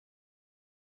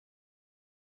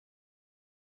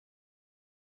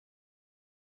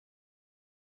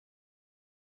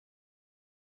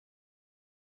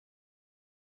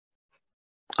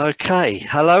Okay,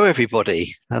 hello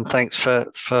everybody, and thanks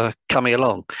for coming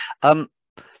along. Um,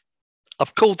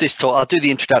 I've called this talk. I'll do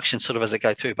the introduction sort of as I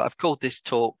go through, but I've called this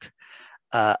talk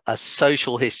a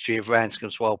social history of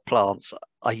Ranscombe's wild plants.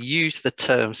 I use the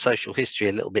term social history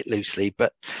a little bit loosely,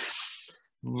 but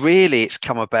really it's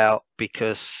come about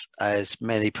because, as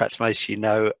perhaps most of you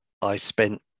know, I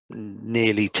spent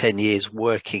nearly 10 years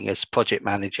working as project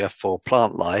manager for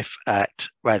plant life at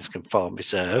Ranscombe Farm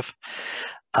Reserve.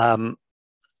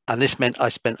 And this meant I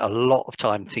spent a lot of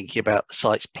time thinking about the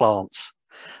site's plants,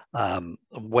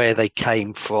 where they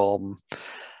came from,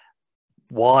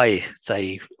 why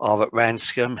they are at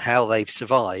Ranscombe, how they've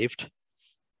survived.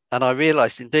 And I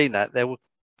realized in doing that, there were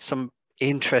some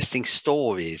interesting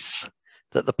stories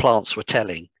that the plants were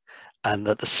telling and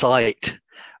that the site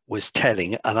was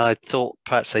telling. And I thought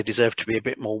perhaps they deserved to be a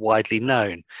bit more widely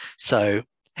known. So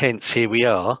hence here we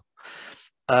are.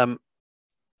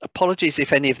 Apologies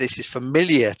if any of this is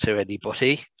familiar to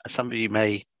anybody. Some of you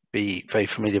may be very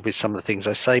familiar with some of the things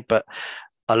I say, but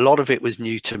a lot of it was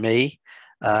new to me.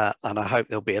 And I hope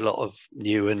there'll be a lot of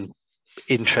new and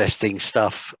interesting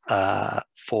stuff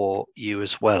for you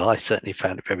as well. I certainly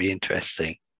found it very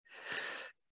interesting.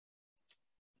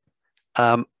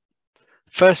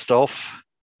 First off,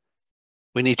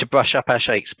 we need to brush up our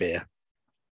Shakespeare.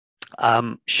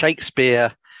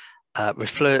 Shakespeare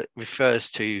refers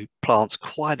to plants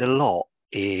quite a lot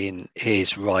in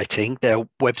his writing. There are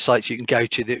websites you can go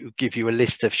to that will give you a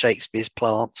list of Shakespeare's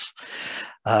plants,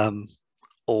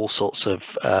 all sorts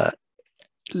of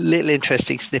little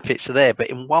interesting snippets are there. But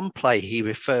in one play, he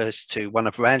refers to one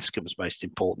of Ranscombe's most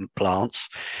important plants,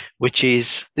 which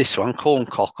is this one,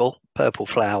 corncockle, purple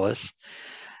flowers.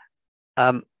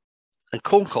 And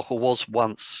corncockle was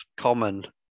once common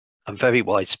and very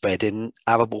widespread in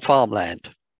arable farmland.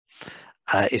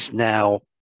 It's now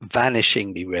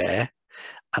vanishingly rare.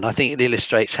 And I think it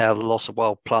illustrates how the loss of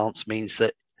wild plants means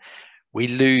that we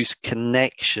lose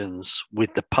connections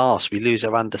with the past. We lose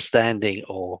our understanding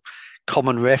or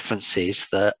common references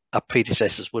that our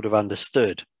predecessors would have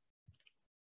understood.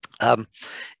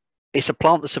 It's a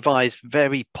plant that survives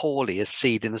very poorly as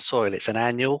seed in the soil. It's an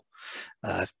annual,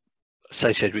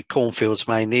 associated with cornfields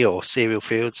mainly or cereal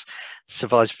fields,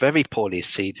 survives very poorly as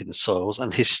seed in the soils.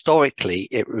 And historically,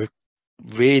 it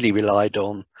really relied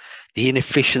on the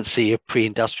inefficiency of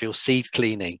pre-industrial seed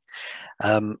cleaning.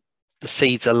 The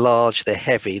seeds are large, they're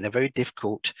heavy, and they're very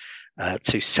difficult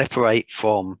to separate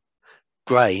from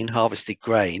grain, harvested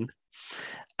grain,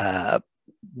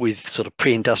 with sort of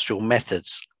pre-industrial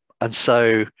methods. And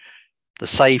so the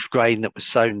safe grain that was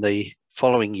sown the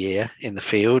following year in the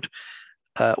field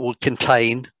would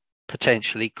contain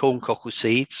potentially corncockle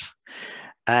seeds,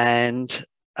 and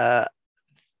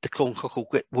the corncockle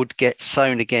would get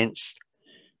sown again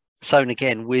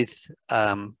with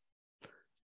the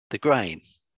grain.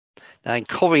 Now in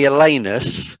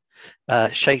Coriolanus,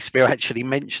 Shakespeare actually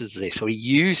mentions this, or he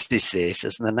uses this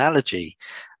as an analogy.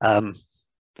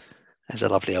 There's a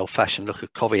lovely old-fashioned look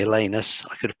at Coriolanus.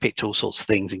 I could have picked all sorts of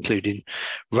things, including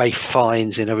Ralph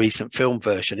Fiennes in a recent film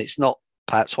version. It's not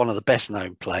perhaps one of the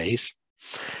best-known plays,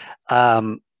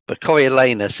 but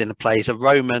Coriolanus in the play is a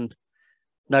Roman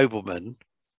nobleman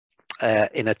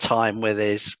in a time where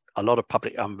there's a lot of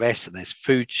public unrest and there's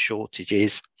food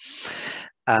shortages.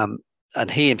 And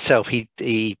he himself,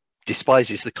 he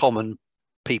despises the common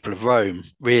people of Rome,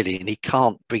 really, and he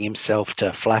can't bring himself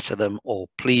to flatter them or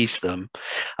please them.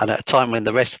 And at a time when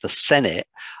the rest of the Senate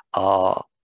are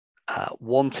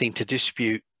wanting to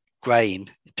distribute grain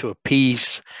to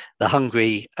appease the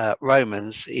hungry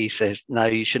Romans, he says, no,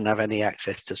 you shouldn't have any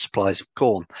access to supplies of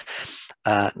corn.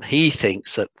 He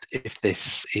thinks that if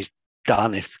this is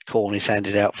done, if corn is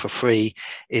handed out for free,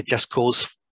 it just causes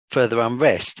further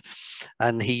unrest.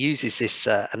 And he uses this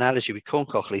analogy with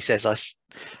corncockle. He says, I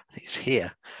think it's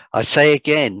here, I say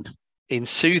again, in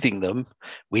soothing them,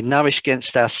 we nourish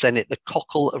against our Senate the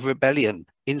cockle of rebellion,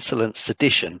 insolence,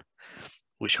 sedition,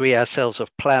 which we ourselves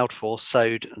have ploughed for,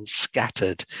 sowed and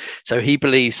scattered. So he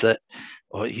believes that,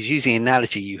 or he's using an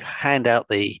analogy, you hand out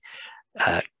the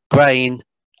grain,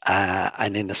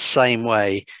 and in the same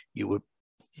way, you would,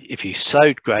 if you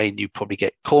sowed grain, you probably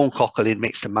get corncockle in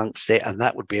mixed amongst it, and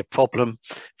that would be a problem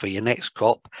for your next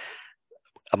crop.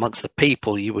 Amongst the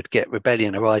people, you would get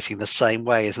rebellion arising the same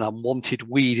way as an unwanted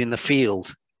weed in the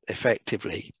field,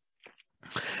 effectively.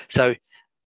 So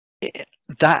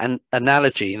that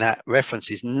analogy, that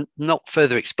reference is not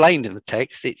further explained in the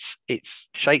text. It's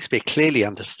Shakespeare clearly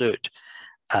understood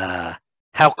how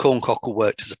corncockle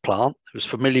worked as a plant. He was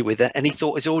familiar with it, and he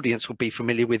thought his audience would be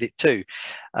familiar with it too.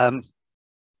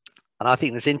 And I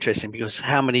think that's interesting because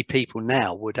how many people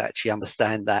now would actually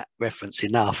understand that reference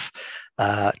enough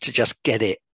to just get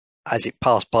it as it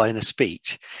passed by in a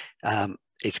speech.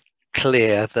 It's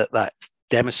clear that that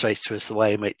demonstrates to us the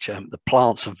way in which the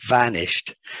plants have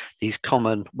vanished. These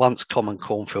once common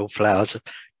cornfield flowers have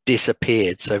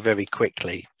disappeared so very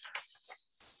quickly.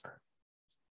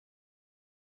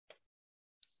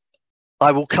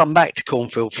 I will come back to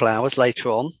cornfield flowers later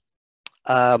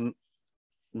on.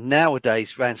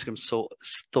 Nowadays, Ranscombe's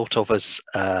thought of as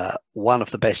one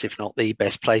of the best, if not the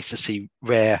best place to see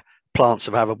rare plants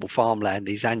of arable farmland,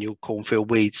 these annual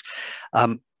cornfield weeds.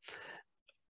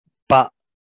 But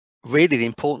really the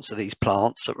importance of these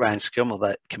plants at Ranscombe, or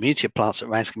that community of plants at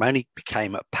Ranscombe, only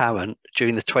became apparent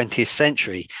during the 20th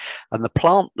century. And the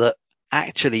plant that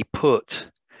actually put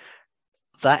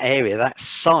that area, that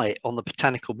site on the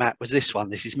botanical map was this one.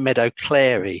 This is Meadow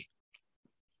Clary.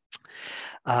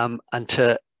 And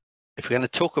if we're going to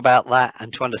talk about that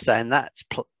and to understand that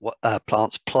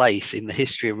plant's place in the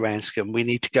history of Ranscombe, we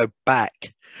need to go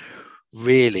back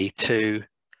really to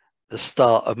the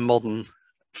start of modern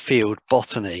field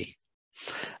botany.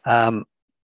 And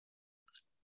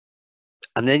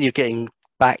then you're getting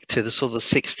back to the sort of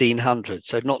 1600s,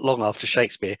 so not long after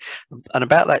Shakespeare. And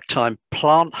about that time,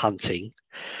 plant hunting,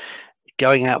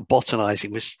 going out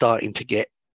botanizing, was starting to get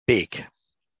big.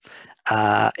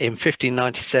 In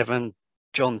 1597,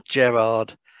 John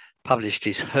Gerard published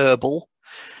his Herbal,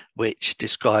 which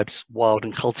describes wild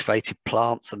and cultivated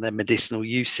plants and their medicinal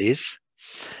uses.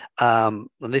 And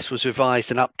this was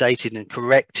revised and updated and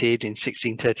corrected in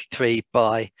 1633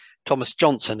 by Thomas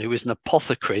Johnson, who was an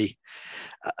apothecary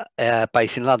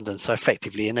based in London, so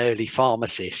effectively an early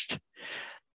pharmacist.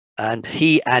 And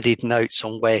he added notes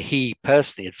on where he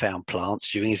personally had found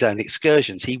plants during his own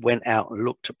excursions. He went out and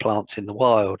looked at plants in the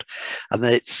wild.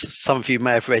 And some of you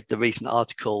may have read the recent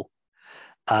article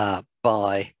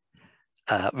by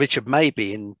Richard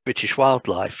Mabey in British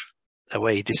Wildlife,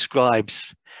 where he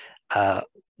describes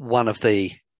one of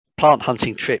the plant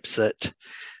hunting trips that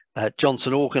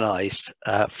Johnson organised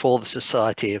for the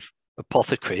Society of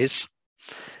Apothecaries,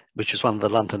 which was one of the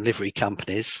London livery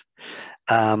companies.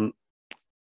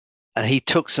 And he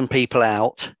took some people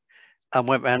out and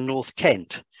went around North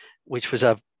Kent, which was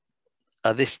at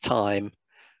this time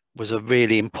was a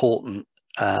really important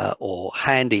or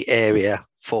handy area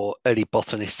for early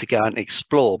botanists to go and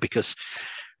explore, because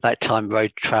that time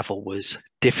road travel was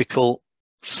difficult,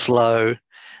 slow,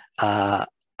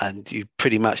 and you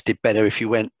pretty much did better if you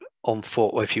went on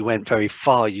foot, or if you went very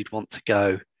far, you'd want to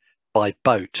go by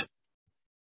boat.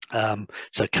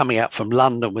 So coming out from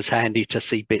London was handy to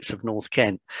see bits of North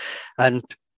Kent. And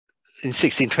in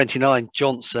 1629,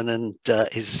 Johnson and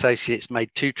his associates made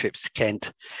 2 trips to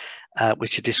Kent,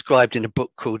 which are described in a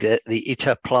book called the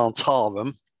Iter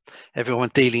Plantarum. Everyone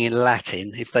dealing in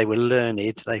Latin, if they were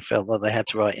learned, they felt that they had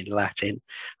to write in Latin,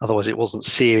 otherwise it wasn't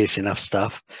serious enough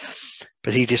stuff.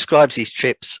 But he describes these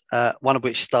trips, one of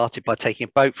which started by taking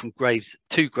a boat from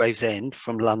Gravesend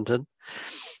from London,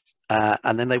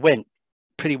 and then they went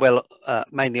pretty well,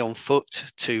 mainly on foot,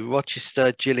 to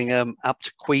Rochester, Gillingham, up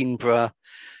to Queenborough,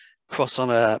 cross on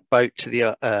a boat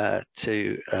to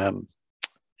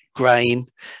Grain,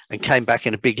 and came back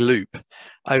in a big loop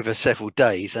over several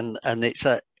days. And it's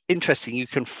interesting. You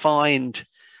can find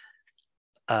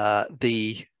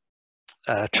the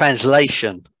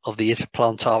translation of the Iter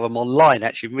Plantarum online.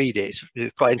 Actually, read it.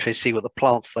 It's quite interesting to see what the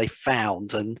plants they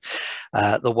found and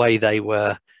the way they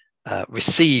were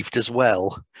received as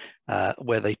well,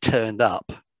 where they turned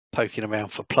up poking around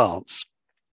for plants.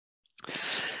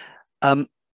 And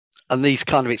these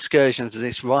kind of excursions and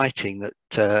this writing that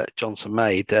Johnson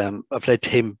made have led to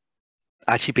him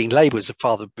actually being labelled as the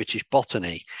father of British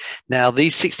botany. Now,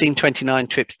 these 1629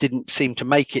 trips didn't seem to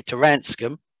make it to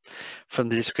Ranscombe from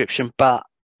the description, but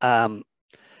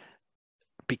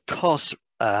because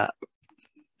the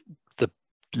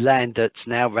land that's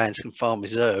now Ranscombe Farm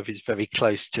Reserve is very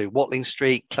close to Watling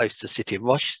Street, close to the city of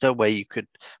Rochester, where you could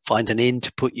find an inn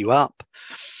to put you up,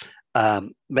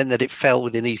 meant that it fell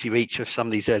within easy reach of some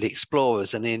of these early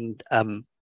explorers. And in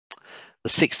the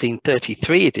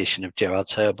 1633 edition of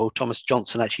Gerard's Herbal, Thomas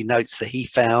Johnson actually notes that he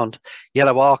found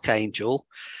yellow archangel,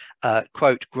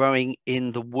 quote, growing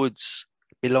in the woods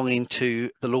belonging to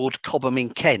the Lord Cobham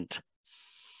in Kent.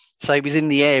 So he was in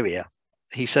the area.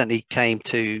 He certainly came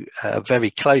to very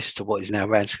close to what is now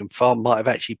Ranscombe Farm, might have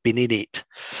actually been in it.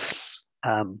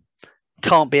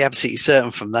 Can't be absolutely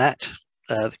certain from that.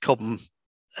 The Cobham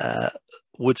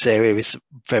woods area is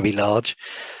very large.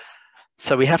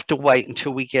 So we have to wait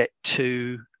until we get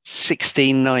to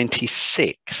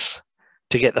 1696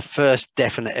 to get the first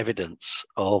definite evidence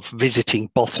of visiting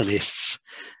botanists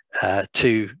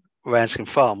to Ranscombe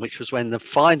Farm, which was when the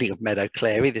finding of Meadow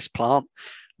Clary, this plant,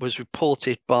 was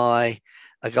reported by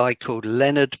a guy called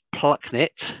Leonard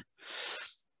Plucknett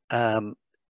in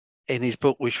his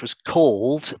book, which was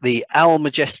called the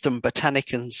Almagestum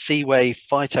Botanicum Seaway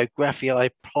Phytographiae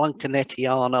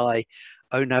Plunknettianae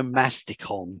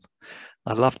Onomasticon.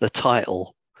 I love the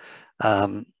title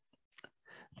in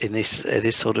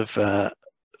this sort of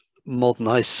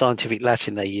modernized scientific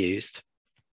Latin they used.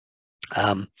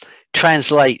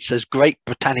 Translates as Great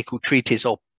Botanical Treatise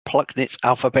or Plucknett's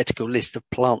Alphabetical List of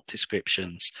Plant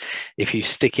Descriptions, if you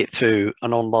stick it through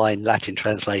an online Latin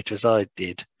translator, as I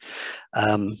did.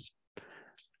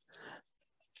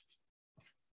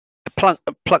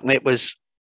 Plucknett was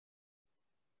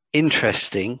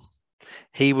interesting.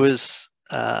 He was,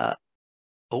 I'll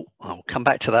come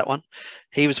back to that one.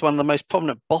 He was one of the most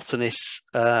prominent botanists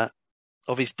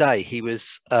of his day. He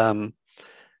was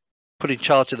put in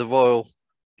charge of the Royal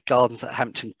Gardens at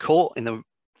Hampton Court in the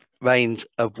reigns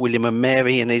of William and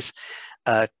Mary, and his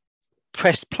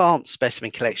pressed plant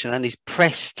specimen collection and his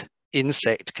pressed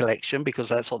insect collection, because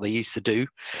that's what they used to do,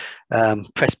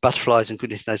 pressed butterflies and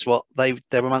goodness knows what. They're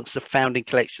amongst the founding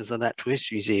collections of the Natural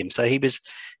History Museum. So he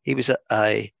was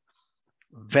a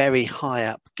very high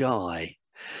up guy.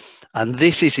 And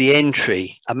this is the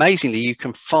entry. Amazingly, you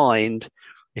can find,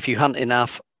 if you hunt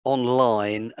enough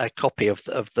online, a copy of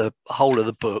the whole of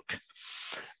the book.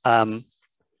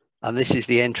 And this is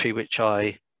the entry which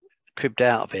I cribbed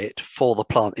out of it for the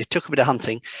plant. It took a bit of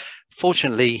hunting.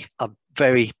 Fortunately,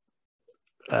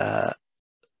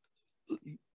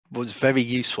 was very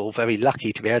useful, very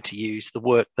lucky to be able to use the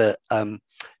work that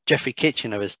Geoffrey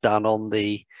Kitchener has done on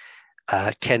the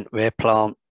Kent Rare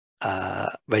Plant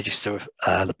register,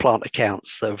 the plant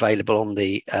accounts that are available on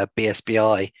the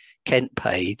BSBI Kent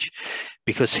page,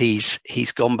 because he's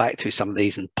gone back through some of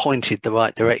these and pointed the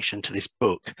right direction to this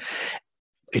book.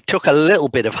 It took a little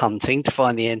bit of hunting to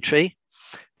find the entry,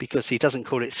 because he doesn't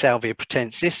call it Salvia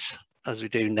pratensis as we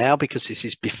do now, because this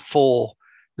is before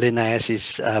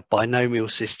Linnaeus's binomial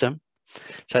system.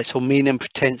 So it's Horminum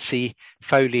pratensi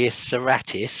folius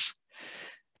serratis,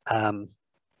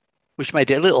 which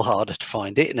made it a little harder to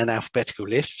find it in an alphabetical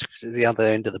list, because it's the other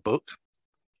end of the book.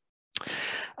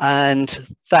 And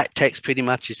that text pretty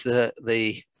much is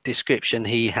the description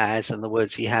he has and the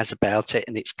words he has about it,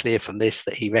 and it's clear from this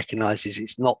that he recognizes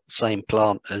it's not the same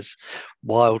plant as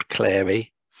wild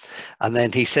clary. And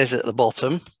then he says at the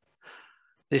bottom,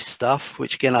 this stuff,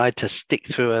 which again I had to stick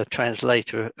through a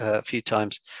translator a few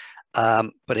times,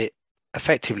 but it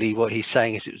effectively, what he's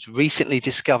saying is it was recently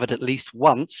discovered at least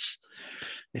once,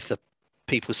 if the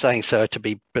people saying so are to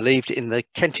be believed, in the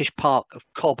Kentish park of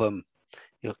Cobham,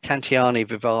 your Cantiani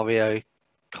vivario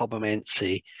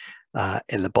cobhamensi,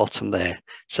 in the bottom there.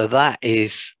 So that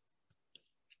is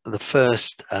the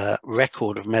first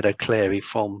record of meadow clary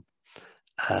from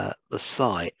the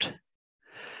site.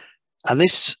 And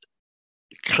this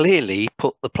clearly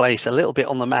put the place a little bit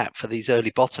on the map for these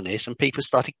early botanists, and people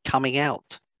started coming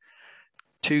out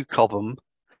to Cobham,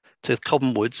 to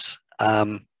Cobham Woods,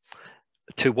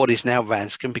 to what is now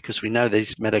Ranscombe, because we know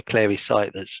this meadow clary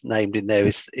site that's named in there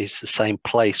is the same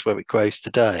place where it grows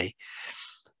today.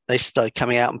 They started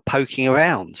coming out and poking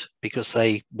around because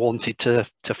they wanted to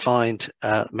find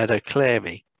meadow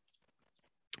clary.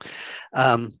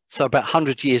 So about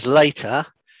 100 years later,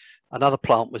 another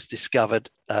plant was discovered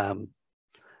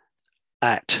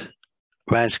at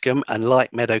Ranscombe, and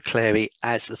like meadow clary,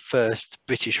 as the first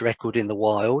British record in the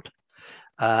wild,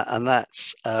 and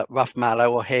that's rough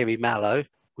mallow or hairy mallow,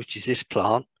 which is this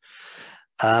plant.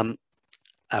 And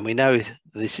we know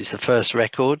this is the first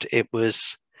record. It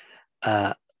was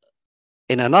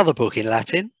in another book in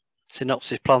Latin,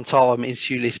 Synopsis Plantarum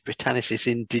Insulis Britannicis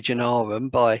Indigenorum,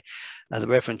 by the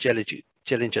Reverend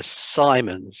Gellinger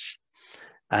Simons.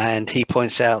 And he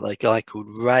points out that a guy called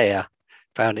Rea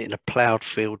found it in a ploughed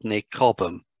field near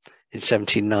Cobham in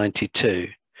 1792.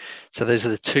 So those are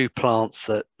the two plants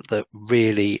that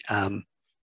really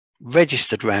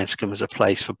registered Ranscombe as a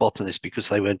place for botanists, because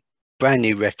they were brand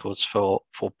new records for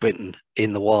Britain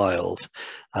in the wild,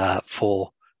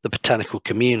 for the botanical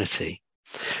community.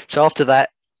 So after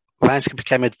that, Ranscombe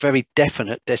became a very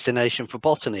definite destination for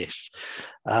botanists.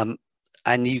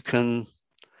 And you can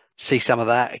see some of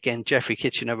that. Again, Geoffrey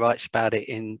Kitchener writes about it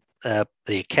in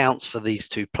the accounts for these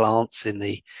two plants in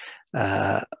the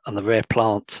on the rare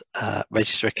plant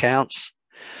register accounts.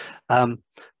 But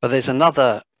there's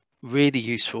another really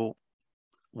useful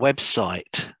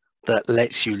website that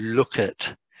lets you look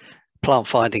at plant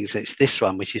findings. It's this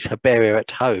one, which is Herbaria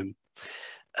at Home,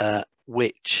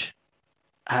 which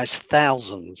has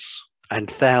thousands and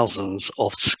thousands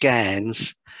of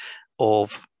scans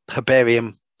of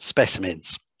herbarium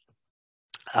specimens,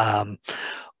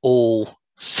 all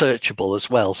searchable as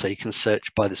well. So you can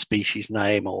search by the species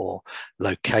name or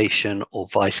location or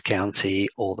vice county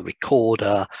or the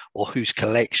recorder or whose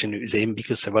collection it was in,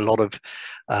 because there were a lot of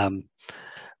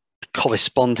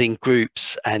corresponding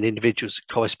groups and individuals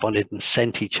that corresponded and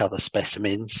sent each other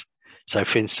specimens. So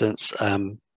for instance,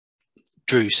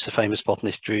 Druce, the famous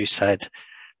botanist Druce, had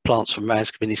plants from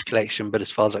Ranscombe in his collection, but as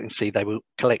far as I can see, they were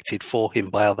collected for him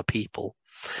by other people.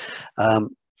 But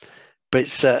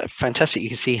it's fantastic. You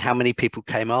can see how many people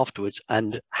came afterwards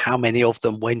and how many of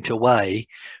them went away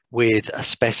with a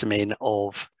specimen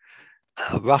of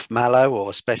rough mallow or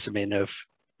a specimen of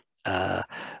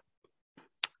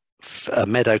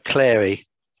meadow clary,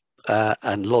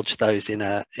 and lodged those in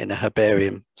a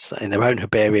herbarium, in their own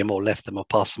herbarium, or left them or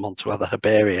passed them on to other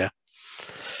herbaria.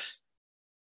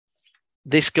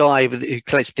 This guy who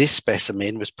collected this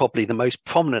specimen was probably the most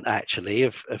prominent, actually,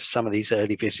 of some of these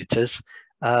early visitors.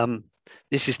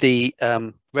 This is the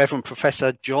Reverend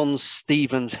Professor John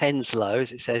Stevens Henslow,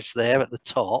 as it says there at the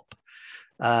top.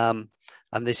 And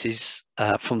this is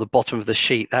from the bottom of the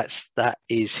sheet. That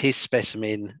is his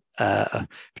specimen. Do a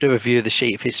review of the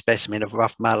sheet of his specimen of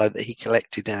rough mallow that he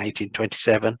collected in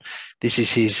 1827. This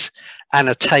is his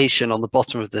annotation on the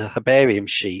bottom of the herbarium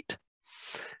sheet,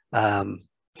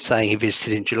 saying he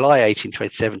visited in July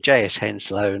 1827 J.S.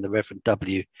 Henslow and the Reverend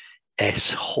W.S.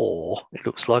 Hoare, it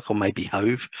looks like, or maybe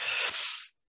Hove.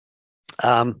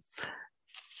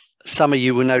 Some of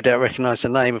you will no doubt recognise the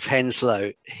name of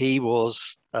Henslow. He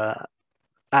was, at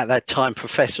that time,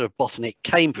 Professor of Botany at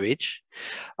Cambridge.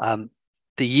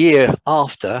 The year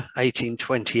after,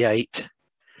 1828,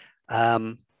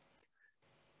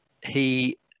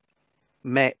 he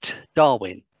met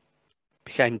Darwin,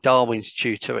 became Darwin's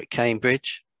tutor at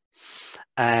Cambridge.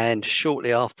 And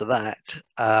shortly after that,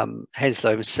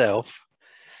 Henslow himself,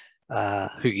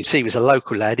 who you can see was a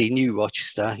local lad, he knew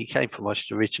Rochester, he came from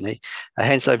Rochester originally.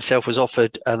 Henslow himself was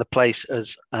offered the place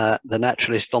as the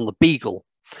naturalist on the Beagle,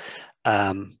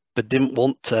 but didn't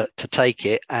want to take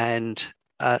it, and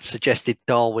suggested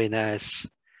Darwin as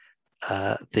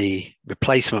the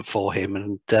replacement for him.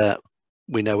 And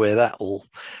we know where that all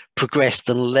progressed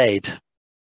and led.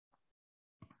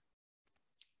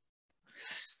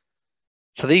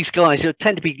 So these guys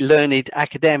tend to be learned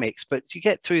academics, but you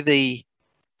get through the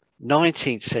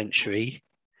 19th century,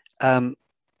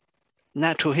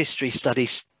 natural history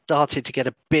studies started to get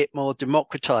a bit more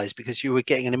democratized, because you were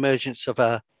getting an emergence of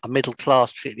a middle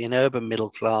class, particularly an urban middle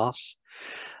class,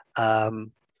 a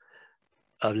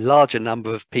larger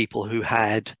number of people who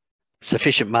had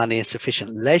sufficient money and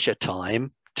sufficient leisure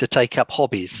time to take up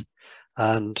hobbies.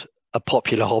 And a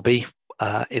popular hobby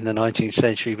in the 19th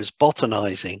century was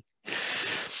botanizing.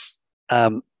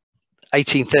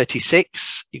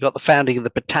 1836, you got the founding of the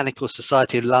Botanical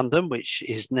Society of London, which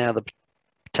is now the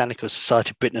Botanical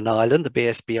Society of Britain and Ireland, the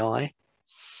BSBI.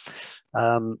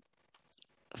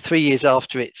 3 years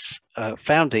after its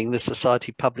founding, the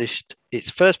Society published its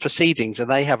first proceedings, and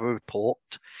they have a report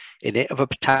in it of a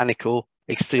botanical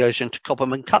excursion to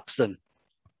Cobham and Cuxton.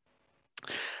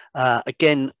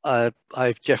 Again, I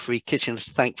have Geoffrey Kitchener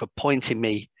to thank for pointing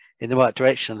me in the right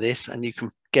direction of this, and you can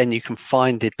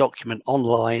find the document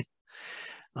online.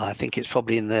 I think it's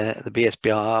probably in the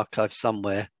BSBI archive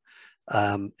somewhere.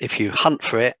 If you hunt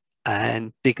for it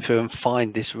and dig through and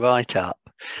find this write-up.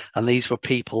 And these were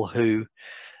people who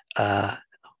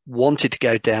wanted to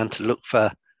go down to look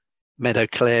for meadow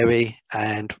clary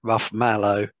and rough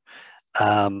mallow,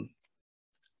 and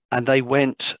they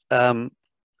went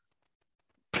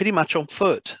pretty much on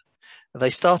foot. They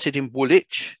started in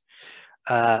Woolwich.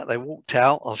 They walked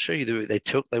out. I'll show you the route they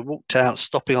took. They walked out,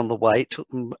 stopping on the way. It took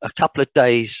them a couple of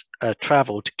days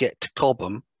travel to get to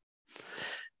Cobham,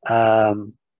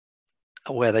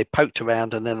 where they poked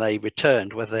around, and then they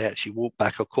returned. Whether they actually walked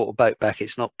back or caught a boat back,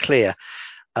 it's not clear.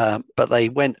 But they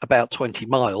went about 20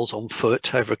 miles on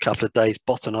foot over a couple of days,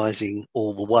 botanizing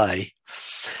all the way.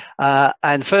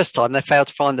 And the first time they failed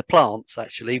to find the plants,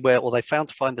 actually, they failed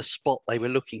to find the spot they were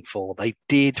looking for. They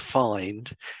did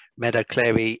find meadow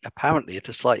clary, apparently at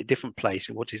a slightly different place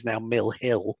in what is now Mill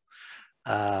Hill,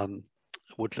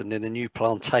 woodland in a new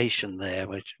plantation there,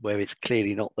 where it's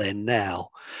clearly not there now.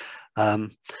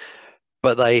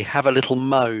 But they have a little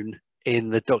moan in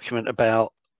the document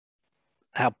about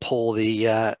how poor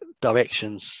the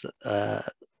directions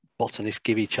botanists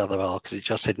give each other are, because it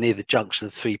just said near the junction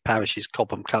of three parishes,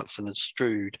 Cobham, Cuxton and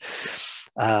Strood.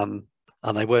 And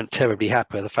they weren't terribly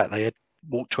happy with the fact they had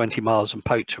walked 20 miles and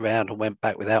poked around and went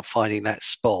back without finding that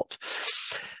spot.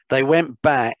 They went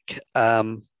back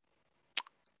the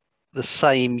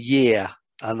same year,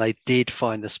 and they did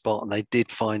find the spot, and they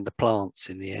did find the plants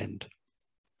in the end.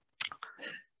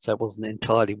 So it wasn't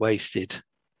entirely wasted.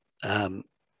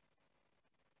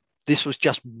 this was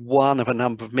just one of a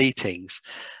number of meetings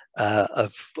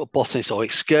of botanists or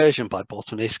excursion by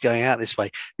botanists going out this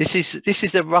way. This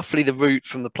is roughly the route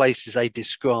from the places they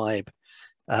describe.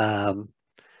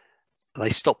 They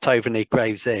stopped over near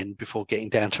Gravesend before getting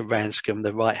down to Ranscombe.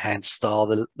 The right-hand star,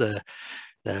 the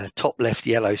top left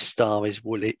yellow star is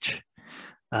Woolwich,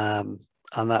 and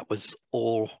that was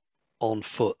all on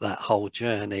foot that whole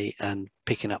journey, and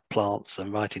picking up plants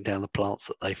and writing down the plants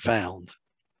that they found,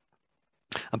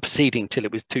 and proceeding till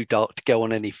it was too dark to go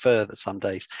on any further some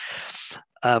days.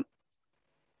 I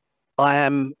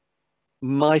am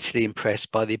mightily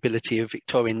impressed by the ability of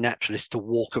Victorian naturalists to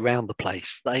walk around the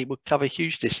place. They would cover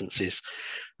huge distances.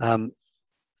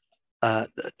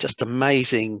 Just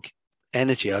amazing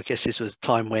energy. I guess this was a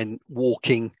time when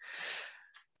walking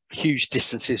huge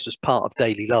distances was part of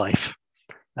daily life.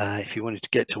 If you wanted to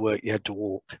get to work, you had to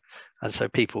walk. And so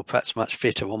people perhaps much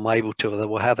fitter or able to,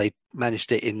 well, how they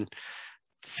managed it in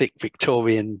thick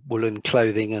Victorian woolen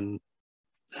clothing and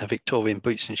Victorian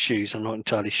boots and shoes, I'm not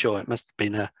entirely sure. It must have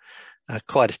been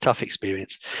quite a tough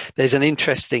experience. There's an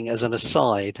interesting, as an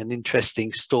aside, an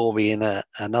interesting story in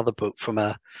another book from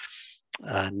a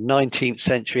 19th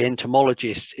century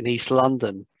entomologist in East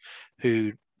London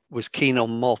who was keen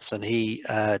on moths, and he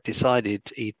decided,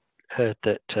 he heard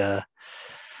that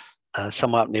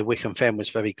somewhere up near Wickham Fen was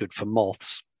very good for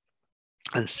moths,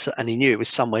 and he knew it was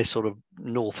somewhere sort of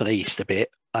north and east a bit,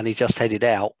 and he just headed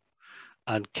out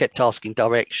and kept asking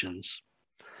directions,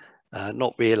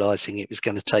 not realizing it was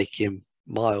going to take him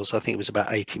miles. I think it was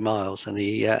about 80 miles, and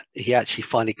he actually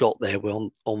finally got there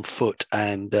on foot,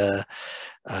 and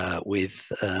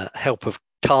with help of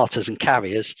carters and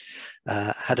carriers,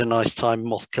 had a nice time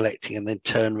moth collecting, and then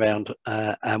turned around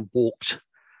and walked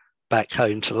back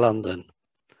home to London,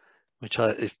 which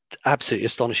is absolutely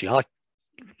astonishing.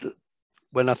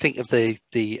 When I think of the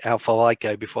how far I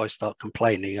go before I start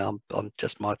complaining, I'm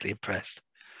just mightily impressed.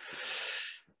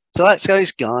 So that's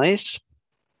those guys.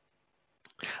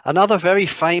 Another very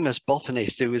famous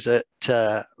botanist who was at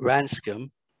Ranscombe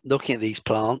looking at these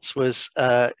plants was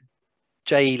Ted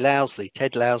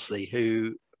Lousley,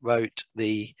 who wrote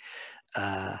the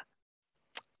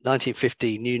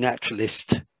 1950 New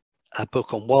Naturalist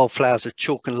book on wildflowers of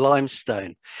chalk and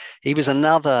limestone. He was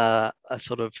another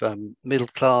sort of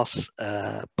middle-class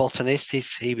botanist.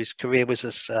 His career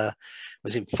was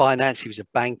in finance. He was a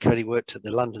banker. He worked at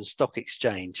the London Stock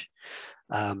Exchange,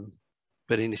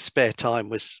 but in his spare time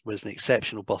was an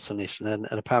exceptional botanist. And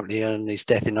apparently, on his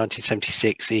death in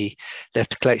 1976, he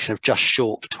left a collection of just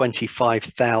short of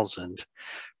 25,000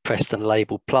 pressed and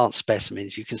labelled plant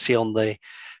specimens. You can see on the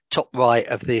top right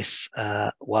of this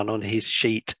one on his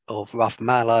sheet of rough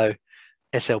mallow,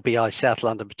 SLBI, South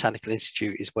London Botanical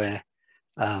Institute, is where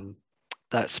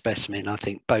that specimen, I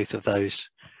think both of those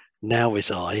now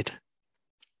reside.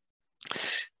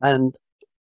 And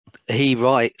he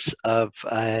writes of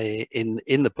in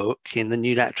the book, in the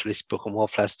New Naturalist book on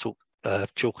wildflowers,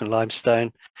 chalk and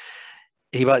limestone,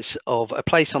 he writes of a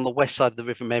place on the west side of the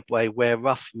River Medway where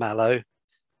rough mallow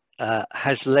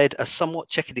has led a somewhat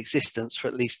checkered existence for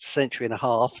at least a century and a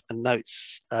half, and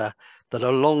notes that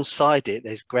alongside it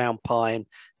there's ground pine,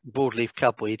 broadleaf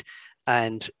cubweed,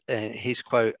 and his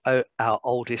quote, our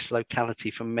oldest locality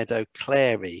from Meadow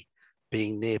Clary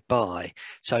being nearby.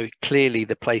 So clearly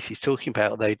the place he's talking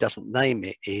about, although he doesn't name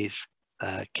it, is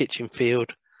Kitchenfield,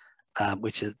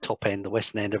 which is at the top end, the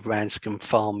western end of Ranscombe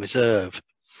Farm Reserve.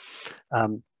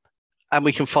 And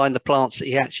we can find the plants that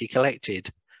he actually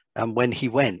collected. And when he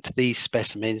went, these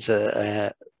specimens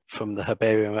from the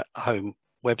Herbarium at Home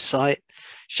website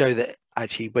show that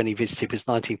actually when he visited was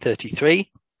 1933.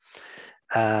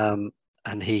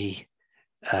 And he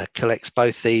collects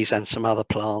both these and some other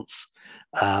plants.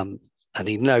 And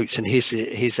he notes in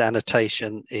his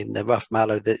annotation in the rough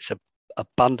mallow that it's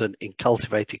abundant in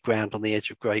cultivated ground on the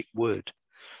edge of great wood.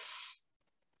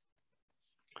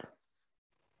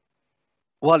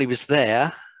 While he was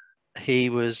there, he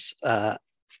was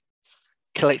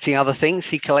collecting other things.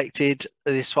 He collected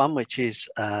this one, which is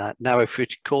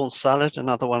narrow-fruited corn salad,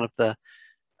 another one of the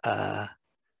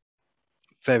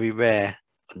very rare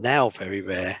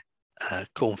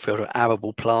cornfield or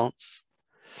arable plants.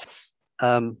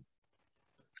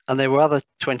 And there were other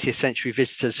 20th century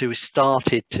visitors who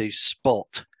started to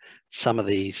spot some of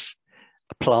these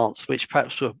plants, which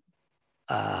perhaps were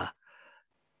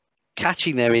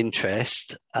catching their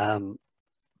interest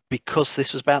because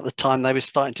this was about the time they were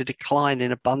starting to decline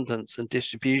in abundance and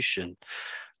distribution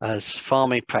as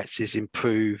farming practices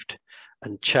improved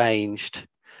and changed.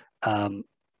 The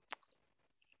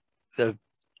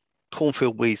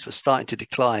cornfield weeds were starting to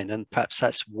decline, and perhaps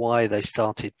that's why they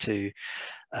started to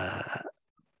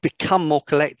become more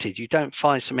collected. You don't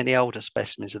find so many older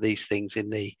specimens of these things in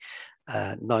the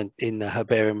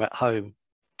Herbarium at Home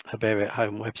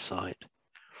website.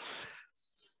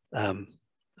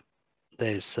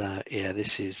 There's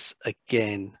this is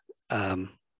again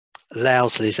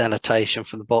Lousley's annotation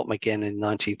from the bottom again in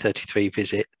 1933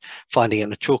 visit, finding it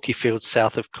in a chalky field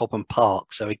south of Cobham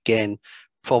Park. So again,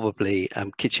 probably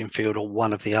Kitchenfield or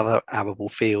one of the other arable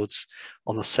fields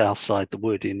on the south side of the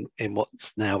wood in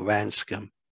what's now Ranscombe.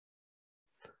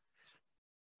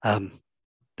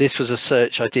 This was a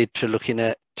search I did for looking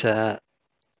at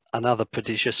another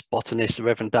prodigious botanist, the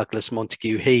Reverend Douglas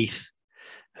Montague Heath,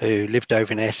 who lived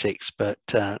over in Essex but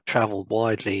travelled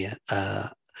widely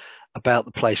about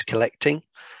the place collecting.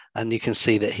 And you can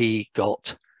see that he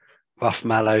got rough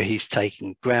mallow, he's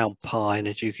taken ground pine,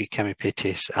 Ajuga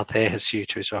chemipitis, Althaea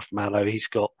hirsuta is rough mallow, he's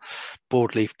got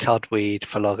broadleaf cudweed,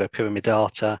 Phalago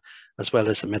pyramidata, as well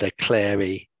as the meadow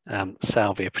clary,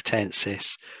 Salvia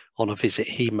pratensis, on a visit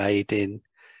he made in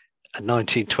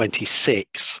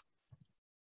 1926.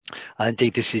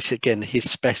 Indeed, this is again his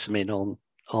specimen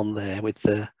on there with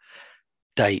the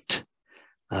date.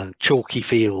 Chalky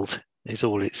field is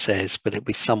all it says, but it'll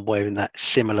be somewhere in that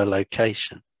similar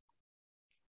location.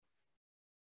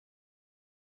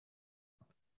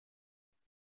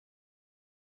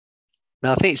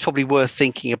 Now, I think it's probably worth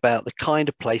thinking about the kind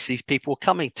of place these people were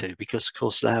coming to, because of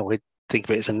course now we think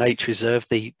of it as a nature reserve.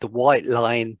 The white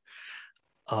line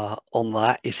on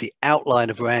that is the outline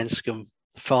of Ranscombe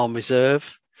Farm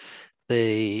Reserve.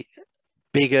 The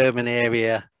big urban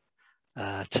area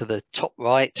to the top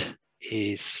right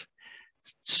is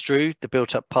Strood, the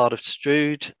built-up part of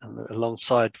Strood, and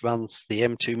alongside runs the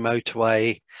M2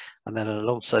 motorway, and then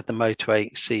alongside the motorway you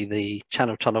can see the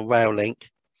Channel Tunnel rail link.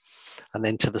 And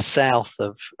then to the south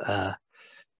of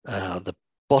the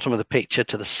bottom of the picture,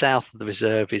 to the south of the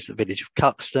reserve, is the village of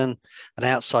Cuxton, and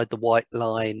outside the white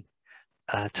line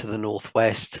to the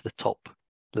northwest, to the top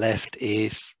left,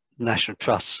 is National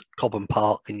Trust Cobham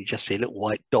Park, and you just see a little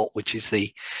white dot, which is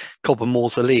the Cobham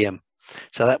Mausoleum.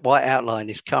 So that white outline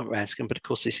is current Ranscombe, but of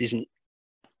course this isn't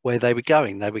where they were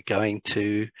going. They were going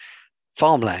to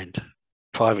farmland,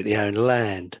 privately owned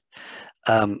land.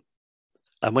 And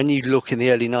when you look in the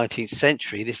early 19th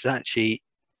century, this is actually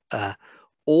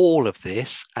all of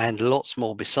this and lots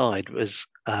more beside was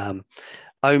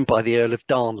owned by the Earl of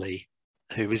Darnley,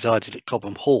 who resided at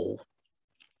Cobham Hall,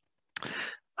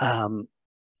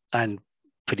 and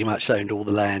pretty much owned all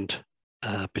the land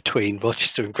between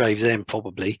Rochester and Gravesend,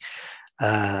 probably,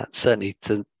 certainly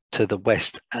to the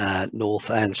west, north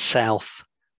and south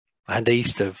and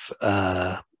east of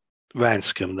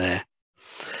Ranscombe there.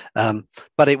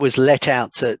 But it was let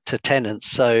out to tenants,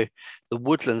 so the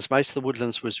woodlands, most of the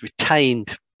woodlands was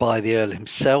retained by the Earl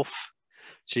himself,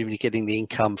 presumably getting the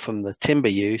income from the timber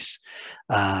use.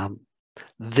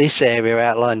 This area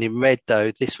outlined in red,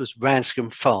 though, this was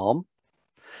Ranscombe Farm.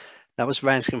 That was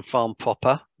Ranscombe Farm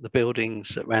proper. The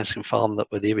buildings at Ranscombe Farm that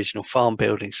were the original farm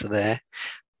buildings are there.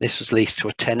 This was leased to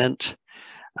a tenant.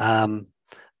 And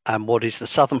what is the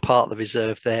southern part of the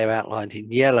reserve there outlined in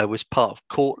yellow was part of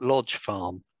Court Lodge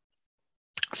Farm.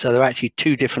 So there are actually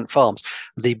two different farms.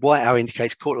 The white arrow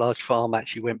indicates Court Lodge Farm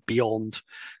actually went beyond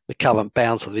the current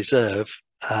bounds of the reserve,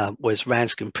 whereas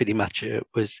Ranscombe pretty much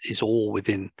is all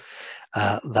within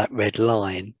that red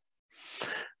line.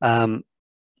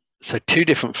 So two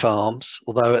different farms,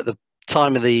 although at the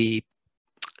time of the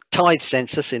tide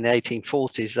census in the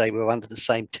 1840s, they were under the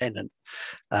same tenant.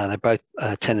 They're both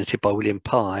tenanted by William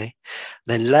Pye.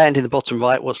 Then land in the bottom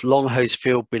right, what's Longhose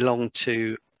Field, belonged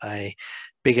to a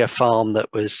bigger farm that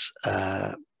was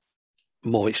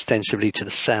more extensively to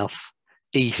the south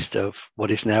east of what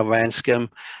is now Ranscombe,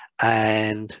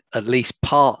 and at least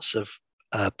parts of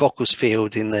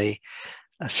Brocklesfield in the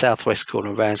southwest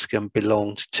corner of Ranscombe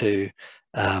belonged to,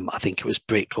 I think it was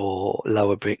Brick or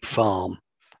Lower Brick Farm,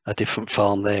 a different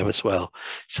farm there as well.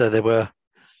 So there were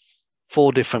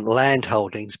 4 different land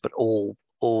holdings, but all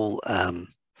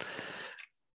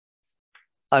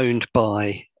owned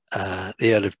by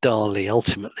the Earl of Darnley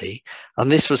ultimately.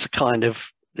 And this was the kind of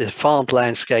the farmed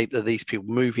landscape that these people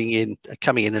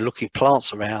coming in and looking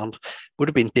plants around would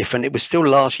have been different. It was still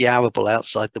largely arable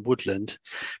outside the woodland,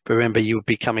 but remember, you would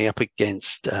be coming up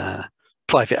against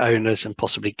private owners and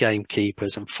possibly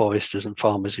gamekeepers and foresters and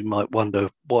farmers who might wonder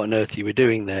what on earth you were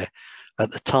doing there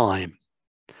at the time.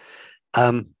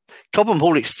 Cobham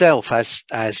Hall itself has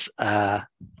a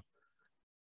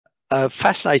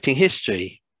fascinating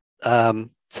history.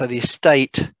 So the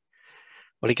estate,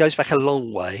 well, it goes back a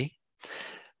long way.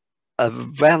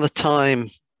 Around the time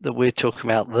that we're talking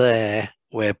about there,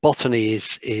 where botany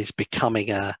is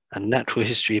becoming and natural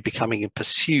history becoming a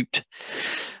pursuit,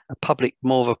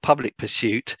 more of a public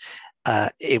pursuit.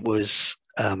 It was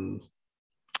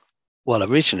well,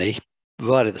 originally,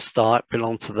 right at the start,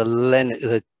 belonged to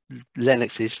the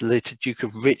Lennoxes, the later Duke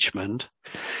of Richmond,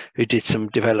 who did some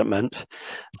development.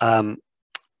 The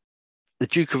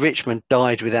Duke of Richmond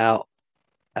died without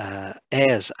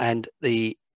heirs, and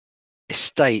the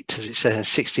estate, as it says in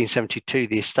 1672,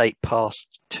 the estate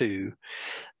passed to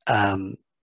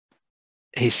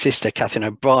his sister Catherine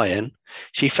O'Brien.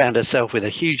 She found herself with a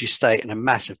huge estate and a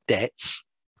mass of debts,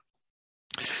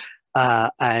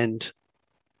 and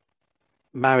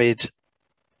married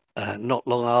not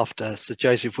long after Sir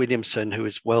Joseph Williamson, who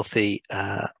was wealthy,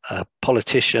 a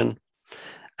politician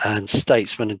and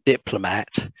statesman and diplomat,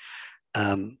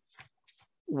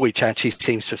 which actually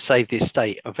seems to have saved the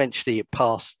estate. Eventually it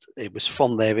was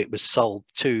from there, it was sold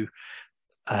to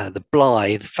the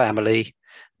Blythe family,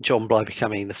 John Blythe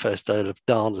becoming the first Earl of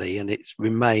Darnley, and it's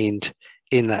remained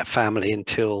in that family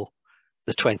until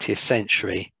the 20th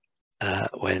century,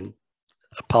 when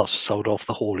parts were sold off.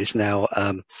 The hall is now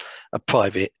a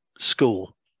private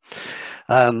school.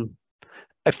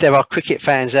 If there are cricket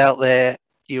fans out there,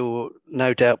 you'll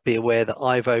no doubt be aware that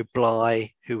Ivo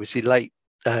Bligh, who was the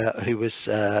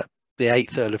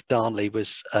 8th Earl of Darnley,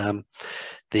 was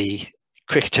the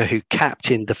cricketer who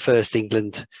captained the first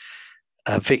England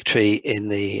victory in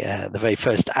the very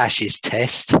first Ashes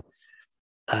Test,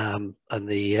 and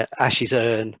the Ashes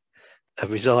urn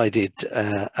resided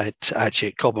actually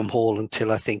at Cobham Hall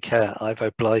until I think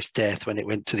Ivo Bligh's death, when it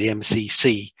went to the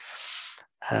MCC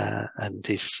and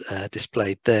is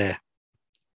displayed there.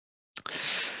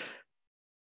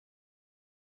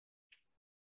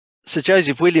 Sir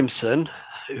Joseph Williamson,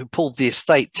 who pulled the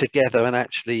estate together and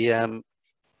actually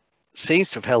seems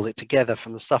to have held it together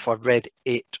from the stuff I've read,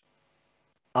 it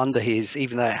under his,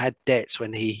 even though it had debts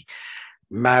when he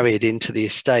married into the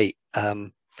estate,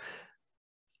 by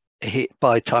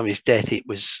the time of his death, it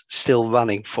was still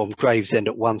running from Gravesend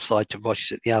at one side to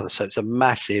Rochester at the other. So it's a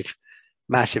massive,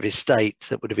 massive estate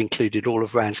that would have included all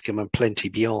of Ranscombe and plenty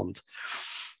beyond.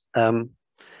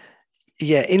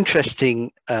 Yeah,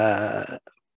 interesting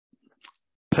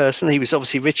person. He was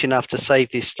obviously rich enough to save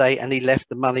the estate, and he left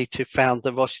the money to found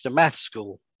the Rochester Maths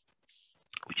School,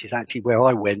 which is actually where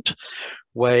I went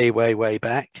way, way, way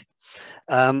back.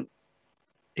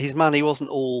 His money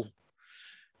wasn't all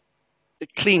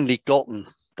cleanly gotten,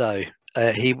 though.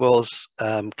 He was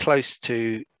close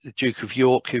to the Duke of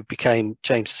York, who became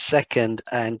James II,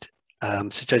 and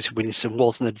Sir Joseph Williamson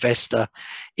was an investor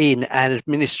in and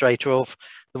administrator of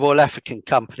the Royal African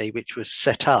Company, which was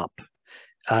set up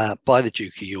by the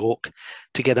Duke of York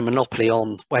to get a monopoly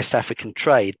on West African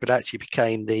trade, but actually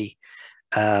became the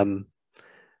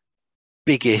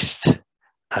biggest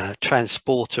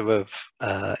transporter of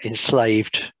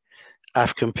enslaved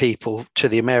African people to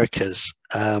the Americas.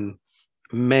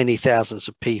 Many thousands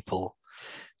of people.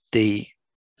 The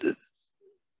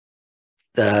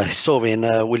historian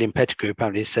William Pettigrew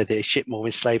apparently said that it shipped more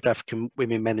enslaved African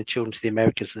women, men and children to the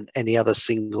Americas than any other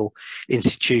single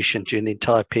institution during the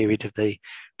entire period of the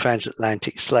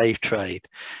transatlantic slave trade.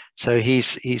 So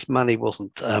his money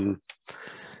wasn't not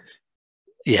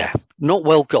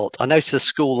well got. I noticed the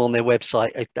school on their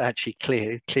website actually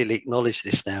clearly acknowledge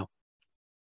this now.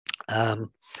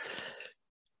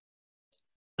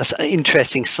 That's an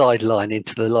interesting sideline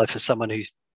into the life of someone who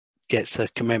gets a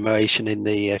commemoration in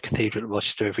the Cathedral of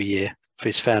Rochester every year for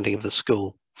his founding of the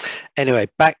school. Anyway,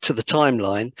 back to the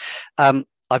timeline.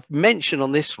 I've mentioned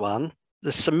on this one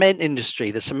the cement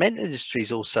industry. The cement industry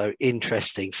is also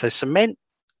interesting. So cement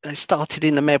started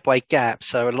in the Medway Gap,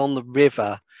 so along the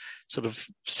river, sort of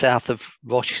south of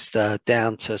Rochester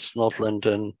down to Snodland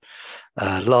and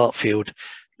Larkfield.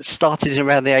 It started in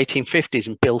around the 1850s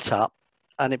and built up,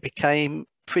 and it became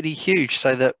pretty huge,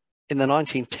 so that in the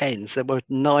 1910s there were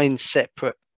 9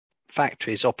 separate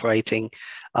factories operating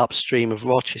upstream of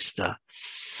Rochester.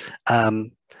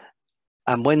 And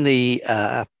when the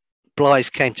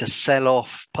Blythes came to sell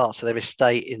off parts of their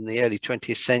estate in the early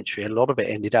 20th century, a lot of it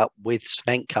ended up with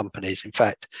cement companies. In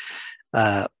fact,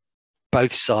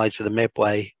 both sides of the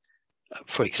Medway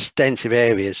for extensive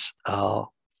areas are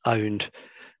owned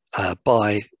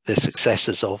by the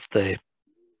successors of the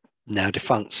now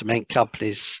defunct cement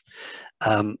companies.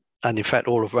 And in fact,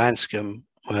 all of Ranscombe,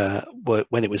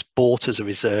 when it was bought as a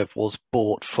reserve, was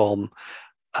bought from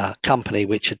a company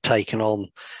which had taken on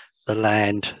the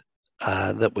land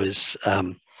that was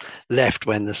left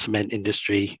when the cement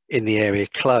industry in the area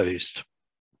closed.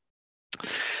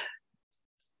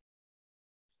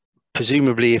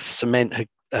 Presumably, if cement had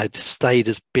had stayed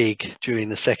as big during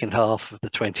the second half of the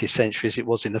 20th century as it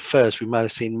was in the first. We might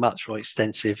have seen much more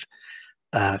extensive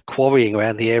quarrying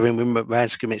around the area, and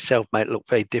Ranscombe itself may look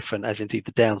very different, as indeed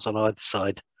the downs on either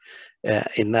side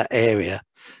in that area.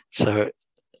 So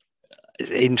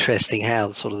it's interesting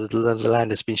how sort of the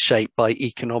land has been shaped by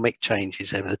economic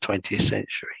changes over the 20th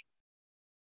century.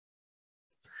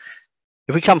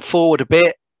 If we come forward a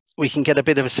bit, we can get a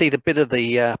bit of see the bit of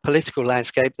the political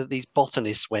landscape that these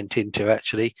botanists went into.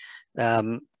 Actually,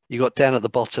 you got down at the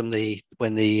bottom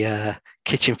when the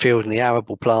kitchen field and the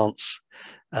arable plants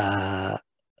were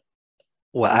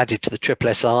added to the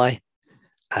Triple SI,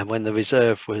 and when the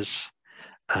reserve was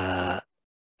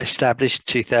established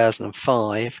in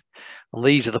 2005, and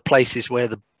these are the places where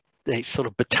the sort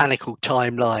of botanical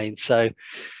timeline. So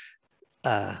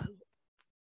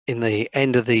in the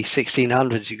end of the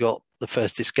 1600s, you got the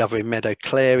first discovery of Meadow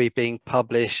Clary being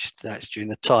published. That's during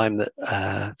the time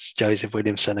that Joseph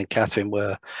Williamson and Catherine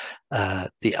were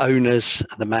the owners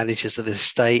and the managers of the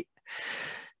estate.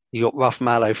 You got rough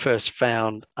mallow first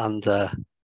found under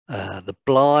the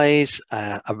Blythes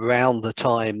around the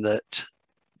time that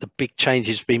the big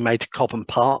changes being made to Cobham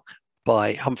Park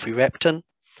by Humphrey Repton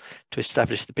to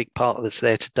establish the big park that's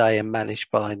there today and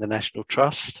managed by the National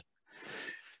Trust.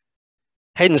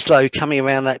 Henslow coming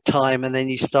around that time, and then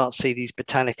you start to see these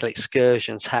botanical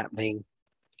excursions happening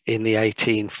in the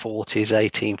 1840s,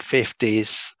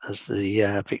 1850s, as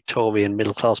the Victorian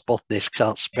middle-class botanists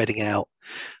start spreading out,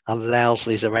 and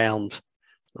Lousley's around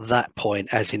that point,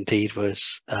 as indeed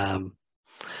was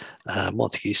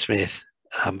Montague Smith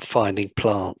finding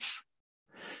plants.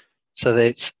 So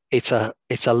it's a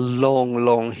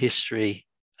long history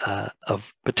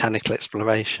of botanical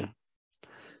exploration.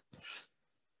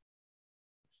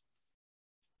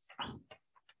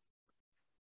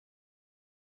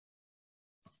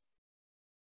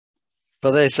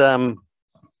 But there's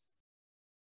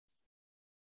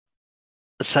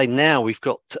say now we've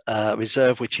got a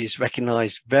reserve which is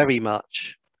recognised very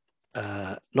much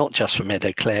not just for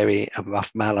Meadow Clary and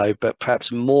rough mallow, but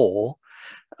perhaps more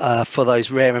for those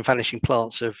rare and vanishing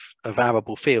plants of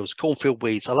arable fields. Cornfield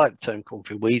weeds, I like the term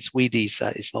cornfield weeds. Weedies,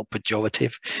 it's not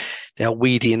pejorative. They are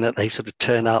weedy in that they sort of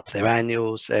turn up, they're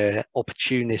annuals, they're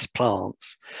opportunist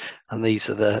plants, and these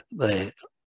are the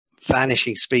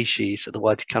vanishing species of the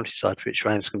wider countryside for which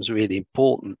Ranscombe is really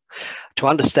important. To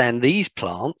understand these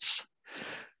plants,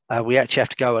 we actually have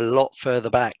to go a lot further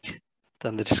back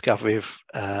than the discovery of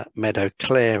Meadow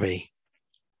Clary.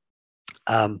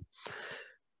 Jump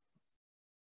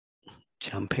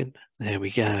in, there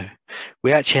we go.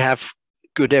 We actually have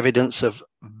good evidence of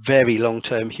very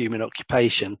long-term human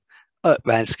occupation at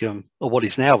Ranscombe, or what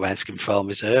is now Ranscombe Farm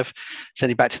Reserve,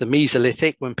 sending back to the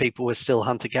Mesolithic when people were still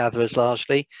hunter-gatherers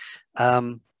largely.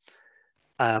 And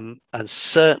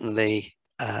certainly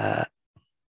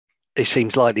it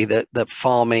seems likely that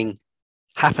farming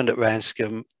happened at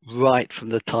Ranscombe right from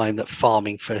the time that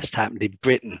farming first happened in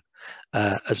Britain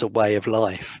as a way of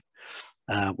life.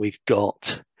 We've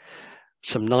got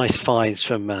some nice finds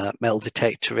from metal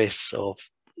detectorists of,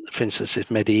 for instance, this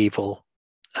medieval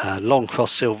long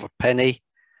cross silver penny,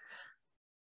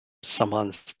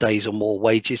 someone's days or more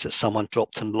wages that someone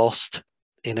dropped and lost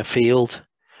in a field.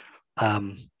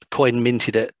 Coin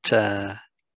minted at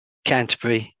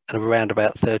Canterbury at around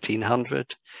about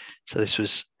 1300. So this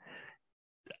was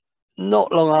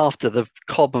not long after the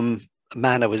Cobham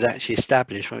manor was actually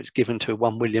established, when it was given to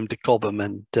one William de Cobham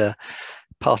and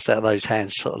passed out of those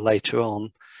hands sort of later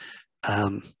on.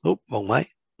 Oh, wrong way.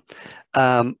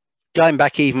 Going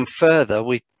back even further,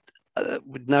 we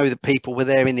would know that people were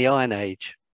there in the Iron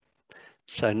Age.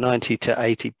 So 90 to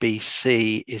 80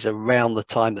 BC is around the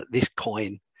time that this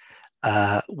coin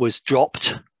was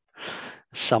dropped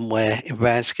somewhere in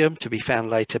Ranscombe, to be found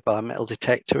later by a metal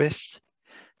detectorist.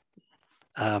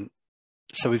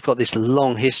 So we've got this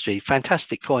long history,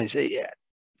 fantastic coins. The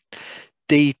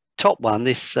top one,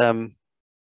 this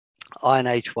Iron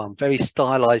Age one, very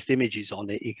stylized images on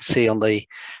it. You can see on the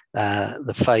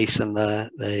face and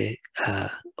the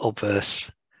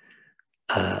obverse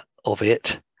of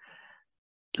it.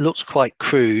 Looks quite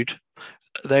crude.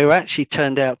 They were actually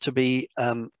turned out to be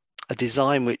a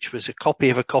design which was a copy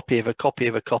of a copy of a copy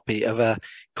of a copy of a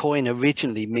coin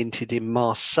originally minted in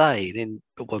Marseille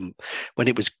when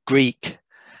it was Greek,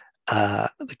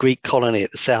 the Greek colony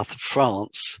at the south of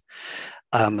France.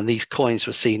 And these coins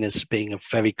were seen as being of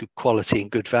very good quality and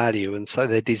good value. And so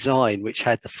their design, which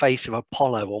had the face of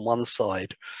Apollo on one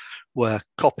side, were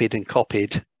copied and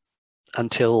copied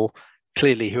until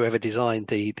clearly whoever designed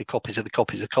the copies of the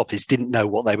copies of copies didn't know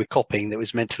what they were copying. That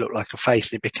was meant to look like a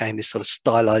face, and it became this sort of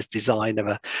stylized design of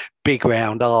a big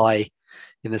round eye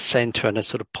in the center and a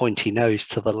sort of pointy nose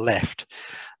to the left.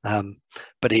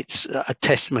 But it's a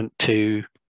testament to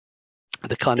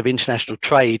the kind of international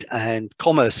trade and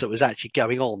commerce that was actually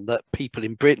going on, that people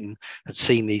in Britain had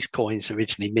seen these coins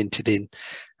originally minted in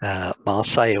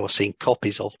Marseille, or seen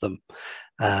copies of them,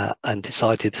 and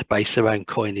decided to base their own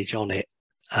coinage on it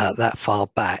that far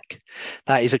back.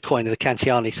 That is a coin of the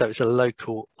Cantiani, so it's a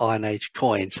local Iron Age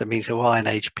coin. So it means there were Iron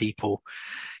Age people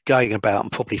going about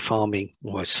and probably farming,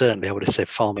 or certainly I would have said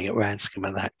farming at Ranscombe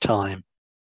at that time.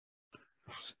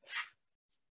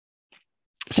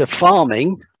 So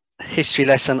farming, history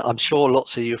lesson, I'm sure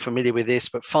lots of you are familiar with this,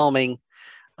 but farming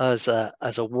as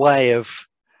a way of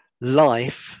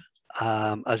life,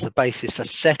 as the basis for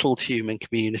settled human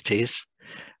communities,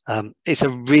 it's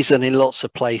arisen in lots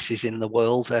of places in the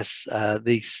world, as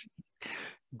these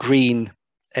green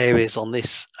areas on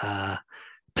this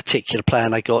particular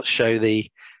plan I got show the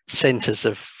centres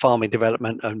of farming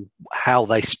development and how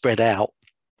they spread out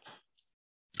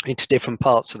into different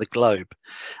parts of the globe.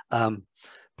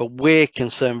 But we're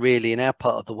concerned really in our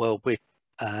part of the world with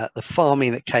the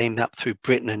farming that came up through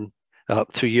Britain and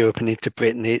up through Europe and into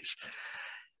Britain. It's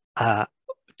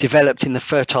developed in the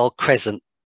Fertile Crescent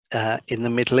in the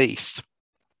Middle East.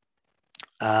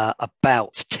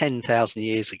 About 10,000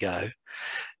 years ago,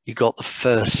 you got the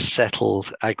first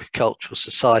settled agricultural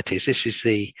societies. This is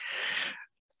the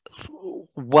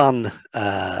one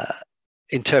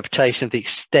interpretation of the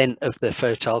extent of the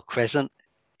Fertile Crescent.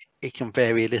 It can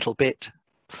vary a little bit.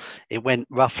 It went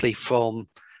roughly from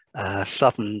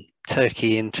southern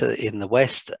Turkey in the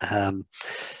west, to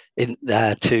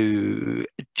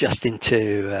just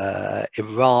into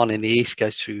Iran in the east,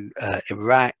 goes through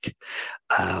Iraq,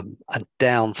 and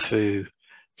down through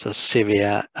sort of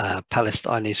Syria,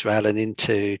 Palestine, Israel, and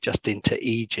just into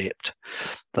Egypt.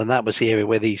 Then that was the area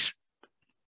where these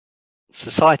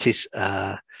societies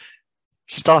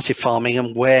started farming,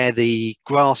 and where the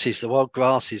wild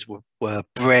grasses were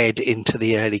bred into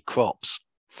the early crops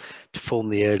to form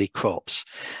the early crops.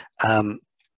 And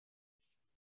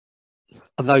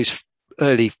those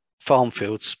early farm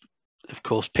fields, of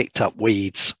course, picked up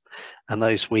weeds, and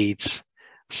those weeds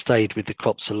stayed with the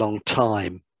crops a long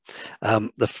time.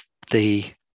 The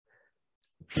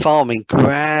farming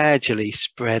gradually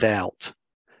spread out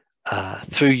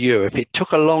through Europe. It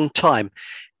took a long time.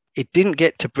 It didn't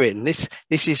get to Britain. This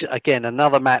is, again,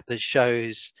 another map that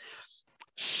shows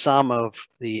some of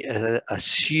the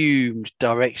assumed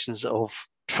directions of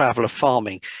travel of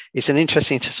farming. It's an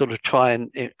interesting to sort of try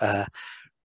and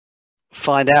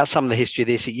find out some of the history of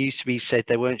this. It used to be said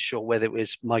they weren't sure whether it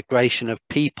was migration of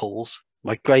peoples,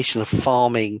 migration of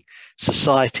farming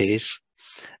societies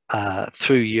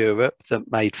through Europe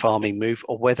that made farming move,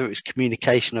 or whether it was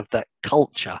communication of that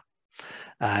culture.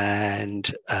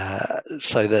 And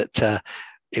so that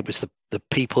it was the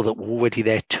people that were already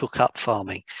there took up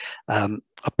farming.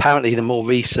 Apparently, the more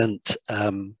recent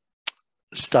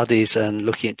studies and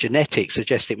looking at genetics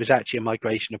suggest it was actually a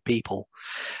migration of people.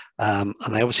 And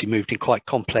they obviously moved in quite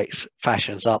complex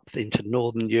fashions up into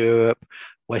Northern Europe,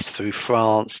 west through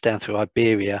France, down through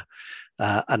Iberia,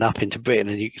 and up into Britain.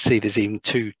 And you can see there's even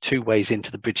two ways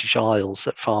into the British Isles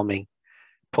that farming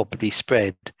probably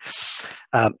spread.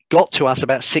 Got to us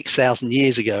about 6,000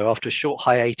 years ago after a short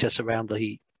hiatus around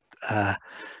the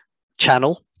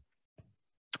channel.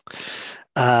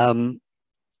 And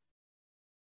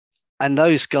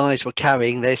those guys were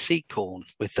carrying their seed corn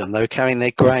with them. They were carrying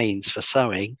their grains for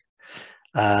sowing.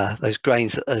 Those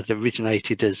grains that had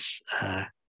originated as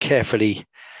carefully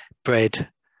bred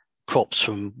crops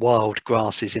from wild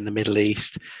grasses in the Middle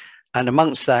East. And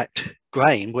amongst that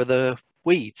grain were the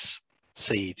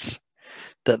seeds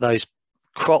that those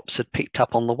crops had picked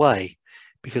up on the way.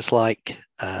 Because like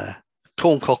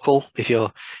corn cockle, if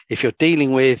you're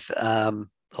dealing with oh,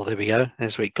 there we go,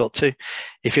 there's where it got to.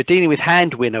 If you're dealing with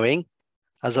hand winnowing,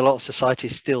 as a lot of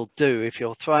societies still do, if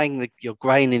you're throwing your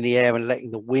grain in the air and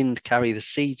letting the wind carry the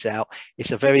seeds out,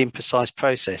 it's a very imprecise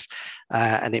process.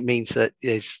 And it means that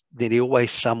there's nearly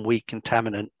always some weed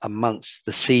contaminant amongst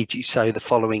the seeds you sow the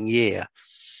following year.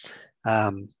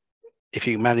 If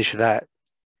you manage that,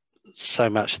 so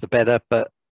much the better.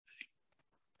 But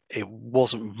it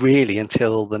wasn't really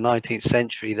until the 19th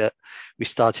century that we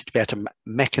started to be able to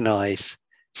mechanize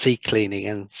seed cleaning,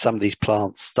 and some of these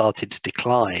plants started to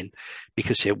decline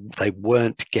because they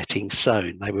weren't getting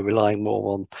sown. They were relying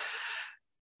more on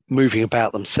moving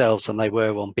about themselves than they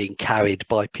were on being carried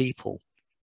by people.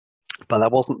 But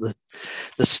that wasn't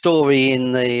the story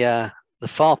in the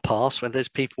far past, when those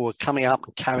people were coming up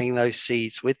and carrying those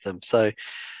seeds with them. So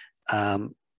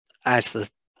as the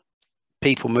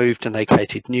people moved and they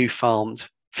created new farmed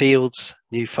fields,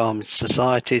 new farming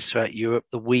societies throughout Europe.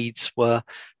 The weeds were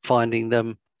finding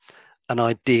them an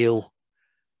ideal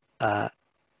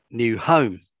new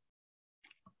home.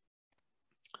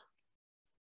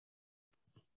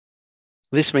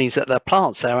 This means that the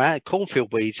plants that are out,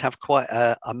 cornfield weeds, have quite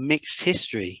a mixed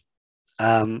history.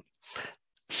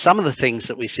 Some of the things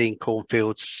that we see in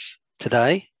cornfields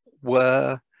today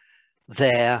were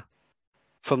there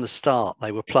from the start.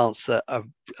 They were plants that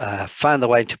found their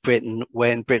way into Britain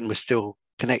when Britain was still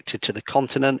connected to the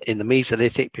continent in the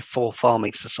Mesolithic, before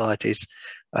farming societies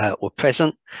were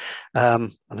present.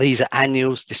 These are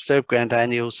annuals, disturbed ground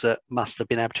annuals, that must have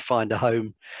been able to find a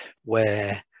home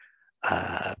where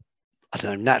I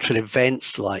don't know, natural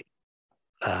events like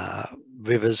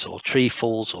rivers or tree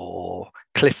falls or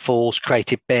cliff falls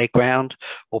created bare ground,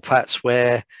 or perhaps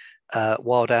where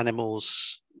wild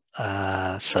animals,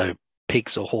 so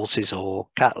pigs or horses or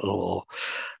cattle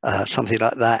or something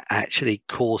like that, actually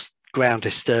caused ground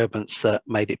disturbance that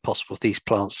made it possible for these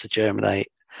plants to germinate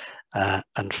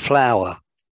and flower.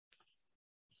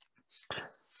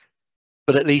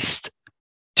 But at least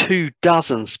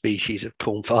 24 species of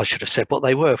cornfield, I should have said what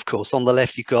they were, of course. On the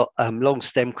left, you've got long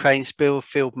stem cranesbill,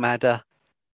 field madder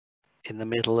in the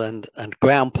middle, and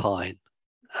ground pine.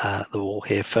 They're all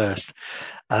here first.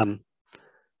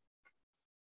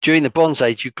 During the Bronze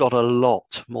Age, you've got a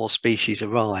lot more species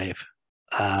arrive.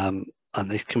 And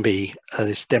this can be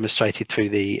it's demonstrated through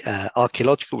the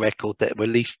archaeological record that there were at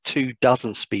least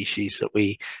 24 species that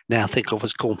we now think of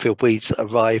as cornfield weeds that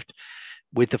arrived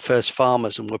with the first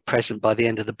farmers and were present by the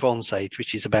end of the Bronze Age,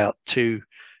 which is about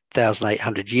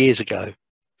 2,800 years ago.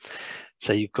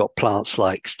 So you've got plants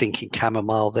like stinking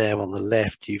chamomile there on the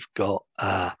left. You've got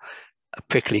a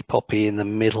prickly poppy in the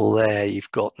middle there.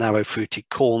 You've got narrow-fruited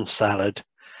corn salad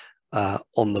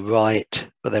on the right,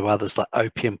 but there were others like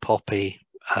opium poppy,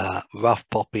 rough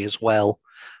poppy as well,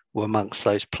 were amongst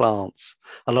those plants.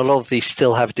 And a lot of these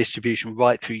still have a distribution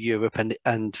right through Europe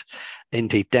and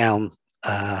indeed down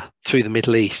through the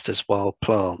Middle East as wild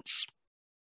plants.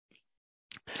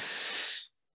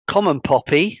 Common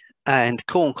poppy and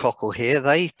corn cockle here,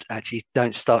 they actually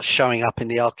don't start showing up in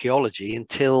the archaeology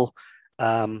until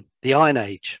the Iron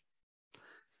Age.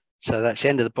 So that's the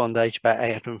end of the Bronze Age, about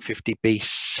 850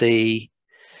 BC.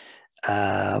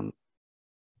 I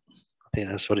think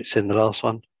that's what it's in the last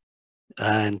one.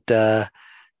 And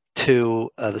to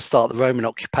the start of the Roman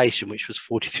occupation, which was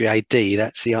 43 AD,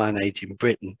 that's the Iron Age in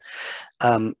Britain.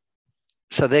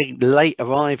 So they're late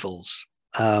arrivals,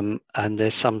 and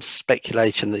there's some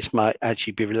speculation this might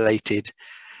actually be related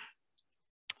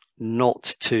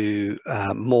not to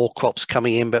more crops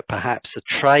coming in, but perhaps a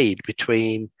trade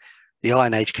between the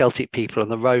Iron Age Celtic people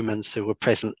and the Romans who were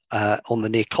present on the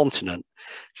near continent.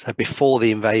 So before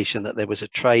the invasion, that there was a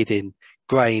trade in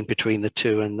grain between the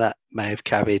two, and that may have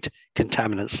carried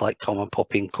contaminants like common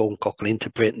poppy and corn cockle into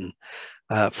Britain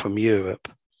from Europe.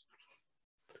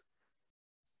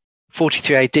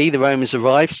 43 AD, the Romans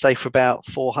arrived, stayed for about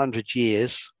 400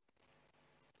 years.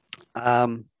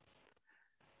 And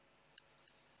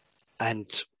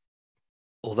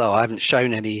although I didn't show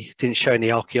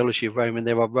any archaeology of Roman,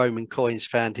 there are Roman coins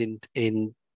found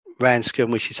in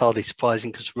Ranscombe, which is hardly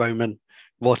surprising because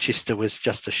Rochester was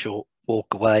just a short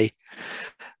walk away.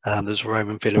 There's a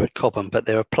Roman villa at Cobham, but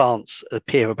there are plants that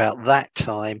appear about that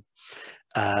time,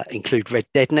 include red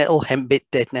dead nettle, hempbit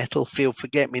dead nettle, field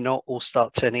forget-me-not, all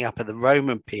start turning up in the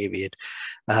Roman period.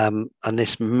 And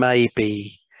this may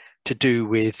be to do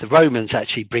with the Romans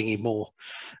actually bringing more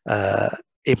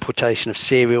importation of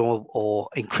cereal or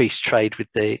increased trade with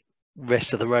the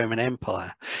rest of the Roman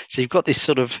Empire. So you've got this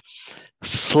sort of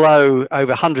slow,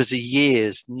 over hundreds of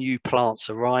years, new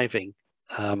plants arriving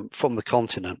from the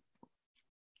continent.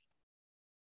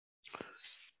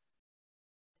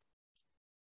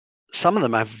 Some of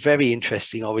them have very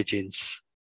interesting origins.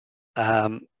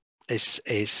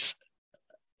 It's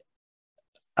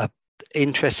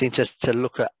interesting to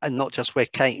look at, and not just where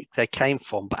they came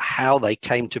from, but how they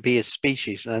came to be as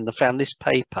species. And I found this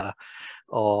paper,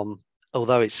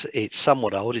 although it's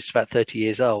somewhat old, it's about 30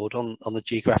 years old, on the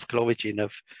geographical origin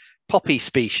of poppy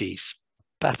species,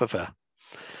 Baphova.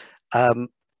 And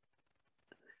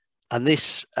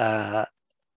this, I've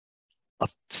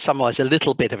summarised a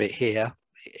little bit of it here.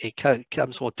 It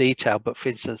comes more detailed, but for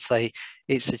instance,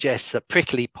 it suggests that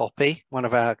prickly poppy, one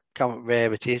of our current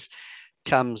rarities,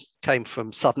 came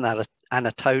from southern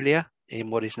Anatolia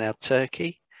in what is now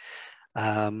Turkey,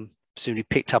 presumably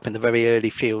picked up in the very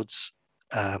early fields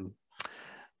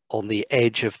on the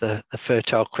edge of the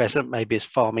Fertile Crescent, maybe as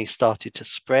farming started to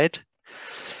spread.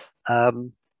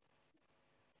 But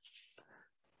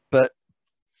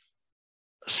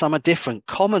some are different.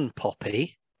 Common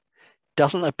poppy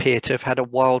doesn't appear to have had a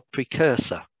wild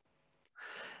precursor.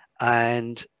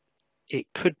 And it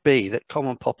could be that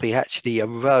common poppy actually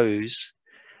arose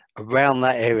around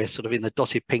that area, sort of in the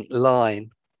dotted pink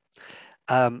line,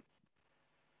 as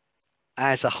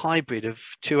a hybrid of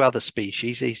two other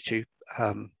species, these two,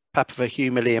 Papaver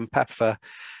humili and Papaver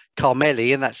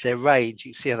carmeli, and that's their range.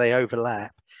 You can see how they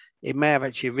overlap. It may have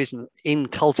actually arisen in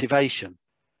cultivation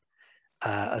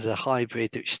as a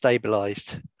hybrid which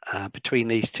stabilized between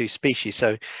these two species.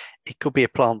 So it could be a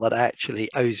plant that actually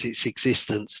owes its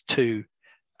existence to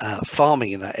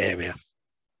farming in that area.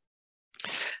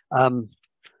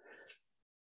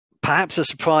 Perhaps a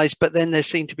surprise, but then there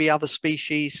seem to be other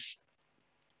species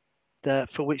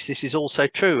for which this is also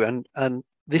true, and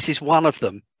this is one of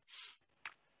them.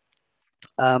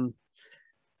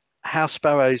 House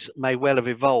sparrows may well have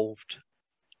evolved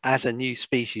as a new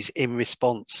species in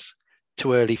response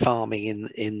to early farming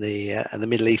in the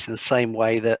Middle East, in the same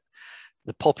way that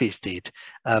the poppies did.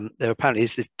 There apparently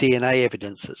is this DNA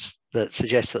evidence that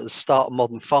suggests that at the start of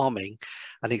modern farming,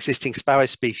 an existing sparrow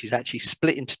species actually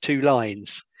split into two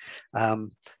lines.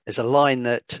 There's a line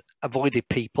that avoided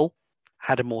people,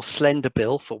 had a more slender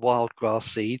bill for wild grass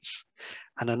seeds,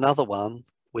 and another one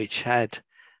which had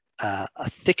a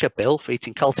thicker bill for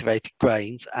eating cultivated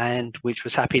grains, and which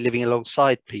was happy living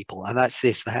alongside people. And that's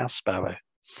the house sparrow.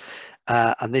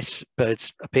 And this bird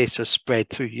appears to have spread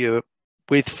through Europe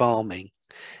with farming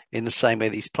in the same way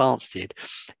these plants did.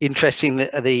 Interesting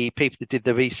that the people that did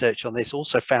the research on this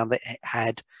also found that it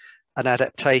had an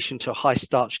adaptation to a high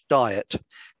starch diet.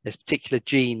 There's a particular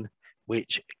gene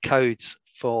which codes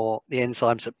for the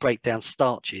enzymes that break down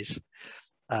starches.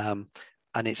 And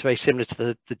it's very similar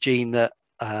to the gene that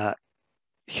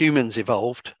humans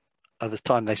evolved at the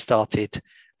time they started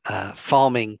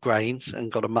farming grains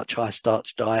and got a much higher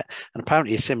starch diet. And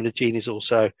apparently a similar gene is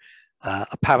also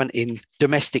apparent in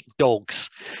domestic dogs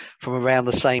from around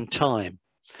the same time.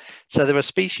 So there are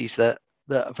species that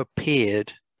have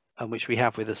appeared, and which we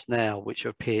have with us now, which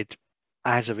have appeared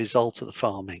as a result of the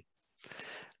farming.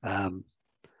 And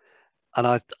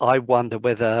I wonder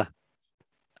whether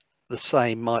the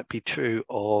same might be true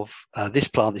of this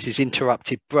plant. This is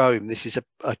interrupted brome. This is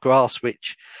a grass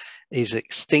which is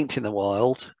extinct in the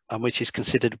wild and which is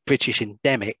considered a British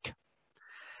endemic,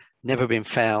 never been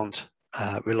found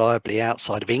reliably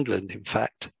outside of England, in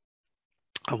fact,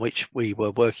 and which we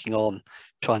were working on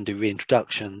trying to do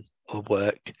reintroduction or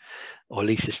work, or at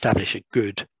least establish a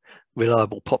good,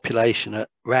 reliable population at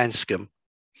Ranscombe.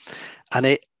 And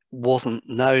it wasn't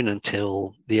known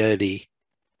until the early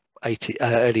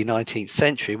 19th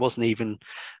century. It wasn't even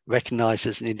recognized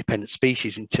as an independent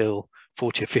species until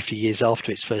 40 or 50 years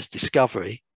after its first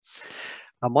discovery.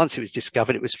 And once it was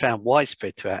discovered, it was found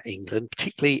widespread throughout England,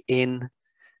 particularly in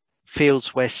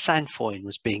fields where sainfoin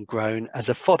was being grown as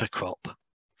a fodder crop,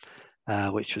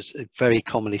 which was very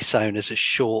commonly sown as a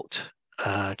short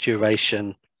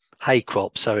duration hay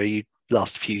crop. So you'd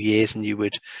last a few years and you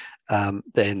would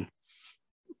then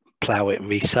plough it and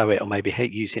re-sow it, or maybe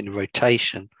use it in a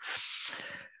rotation.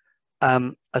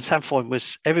 And sainfoin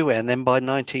was everywhere. And then by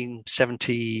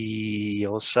 1970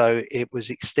 or so, it was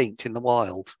extinct in the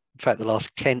wild. In fact, the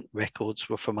last Kent records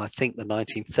were from, I think, the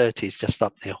 1930s, just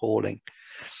up near Horling.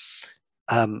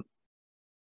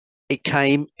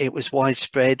 It was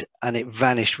widespread, and it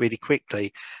vanished really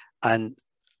quickly. And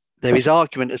there is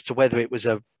argument as to whether it was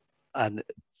an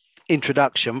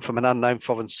introduction from an unknown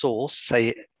foreign source.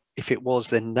 Say, if it was,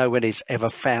 then no one has ever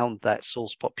found that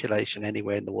source population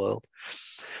anywhere in the world,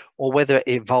 or whether it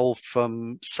evolved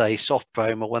from, say, soft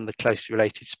brome or one of the closely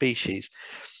related species.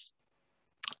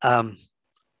 I'm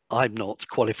not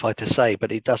qualified to say,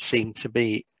 but it does seem to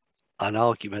be an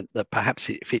argument that perhaps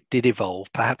if it did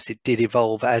evolve, perhaps it did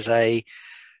evolve as a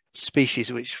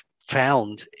species which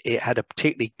found it had a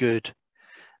particularly good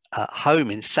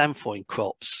home in sainfoin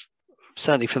crops.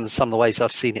 Certainly from some of the ways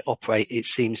I've seen it operate, it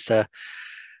seems to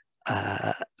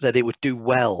that it would do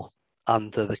well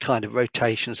under the kind of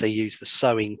rotations they use, the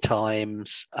sowing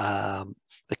times, the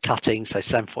cutting. So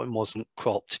sainfoin wasn't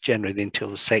cropped generally until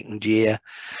the second year.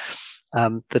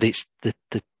 That it's the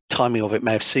timing of it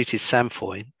may have suited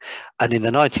sainfoin. And in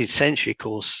the 19th century, of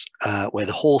course, where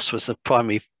the horse was the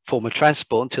primary form of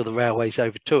transport until the railways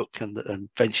overtook and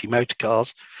eventually motor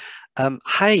cars,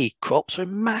 hay crops were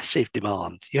in massive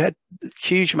demand. You had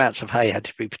huge amounts of hay had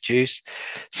to be produced.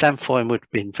 Sainfoin would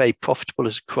have been very profitable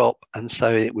as a crop, and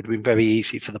so it would have been very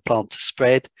easy for the plant to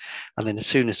spread. And then as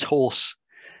soon as horse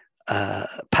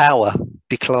power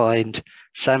declined,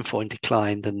 samphoin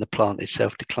declined, and the plant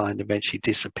itself declined, eventually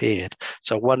disappeared.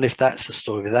 So I wonder if that's the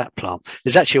story of that plant.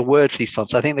 There's actually a word for these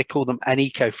plants. I think they call them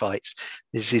anecophytes.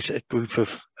 This is a group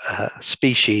of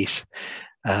species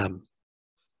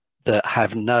that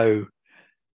have no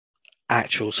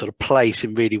actual sort of place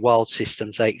in really wild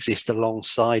systems. They exist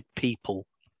alongside people.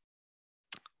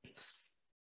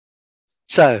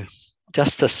 So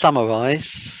just to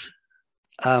summarize,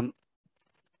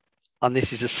 and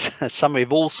this is a summary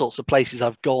of all sorts of places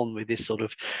I've gone with this sort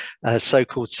of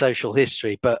so-called social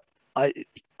history, but I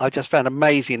just found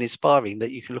amazing and inspiring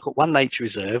that you can look at one nature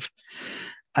reserve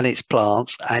and its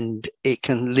plants, and it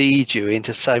can lead you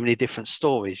into so many different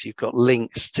stories. You've got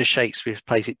links to Shakespeare's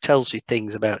plays. It tells you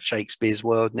things about Shakespeare's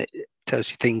world, and it tells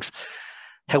you things,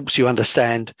 helps you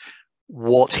understand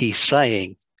what he's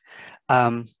saying.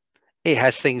 It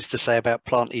has things to say about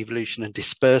plant evolution and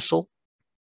dispersal.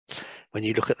 When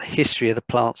you look at the history of the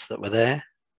plants that were there,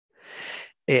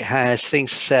 it has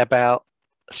things to say about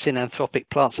synanthropic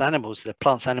plants and animals. They're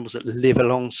plants and animals that live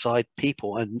alongside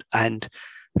people and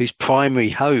whose primary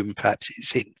home perhaps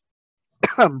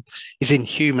is in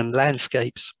human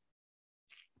landscapes.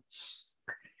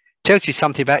 Tells you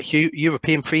something about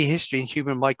European prehistory and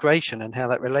human migration and how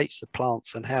that relates to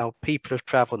plants and how people have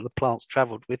traveled and the plants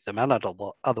travelled with them and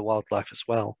other wildlife as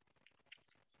well.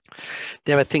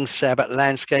 There are things to say about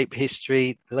landscape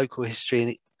history, local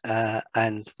history,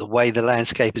 and the way the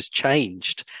landscape has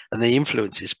changed and the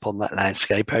influences upon that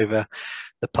landscape over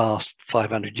the past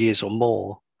 500 years or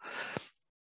more.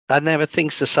 And there are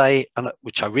things to say,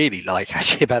 which I really like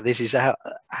actually about this, is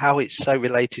how it's so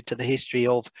related to the history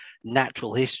of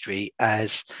natural history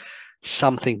as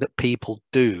something that people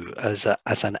do as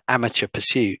an amateur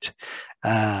pursuit,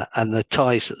 and the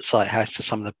ties that the site has to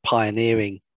some of the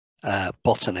pioneering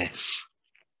botanists.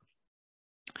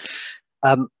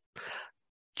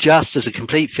 Just as a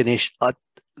complete finish,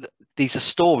 these are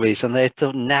stories and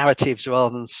they're narratives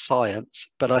rather than science,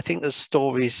 but I think the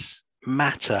stories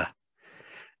matter.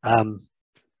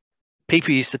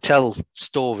 People used to tell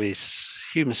stories.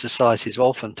 Human societies are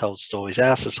often told stories.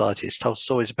 Our society has told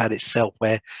stories about itself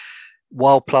where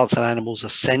wild plants and animals are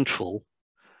central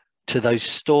to those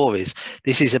stories.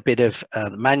 This is a bit of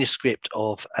the manuscript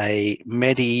of a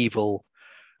medieval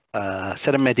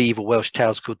set of medieval Welsh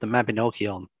tales called the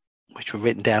Mabinogion, which were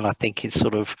written down, I think, in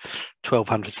sort of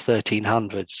 1200s,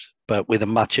 1300s, but with a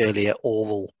much earlier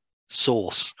oral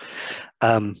source.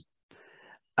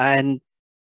 And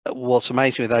what's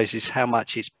amazing with those is how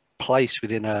much it's placed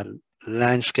within a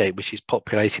landscape which is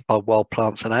populated by wild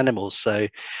plants and animals. So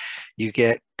you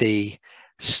get the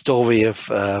story of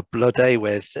Blodeuwedd,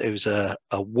 where there was a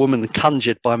woman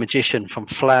conjured by a magician from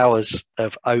flowers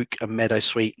of oak and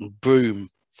meadowsweet and broom.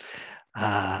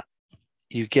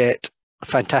 You get a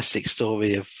fantastic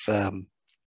story of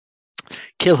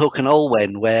Kilhook and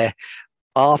Olwen, where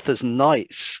Arthur's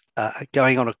knights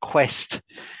going on a quest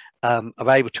are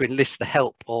able to enlist the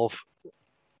help of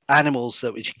animals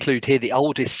which include here the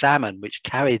oldest salmon, which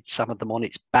carried some of them on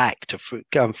its back to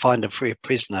go and find and free a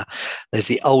prisoner. There's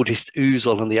the oldest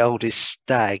ouzel and the oldest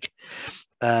stag,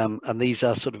 and these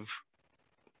are sort of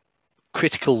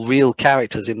critical real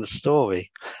characters in the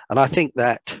story, and I think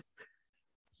that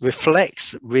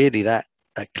reflects really that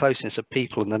closeness of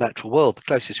people in the natural world, the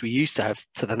closest we used to have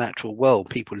to the natural world.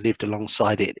 People lived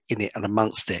alongside it, in it and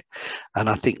amongst it, and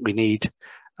I think we need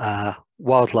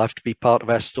wildlife to be part of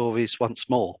our stories once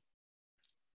more.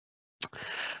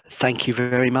 Thank you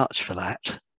very much for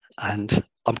that, and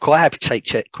I'm quite happy to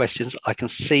take questions. I can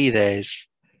see there's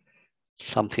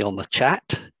something on the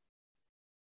chat.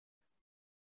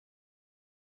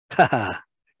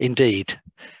 Indeed,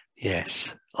 yes.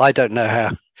 I don't know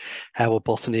how a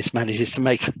botanist manages to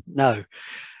make. No,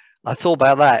 I thought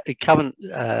about that. It can't.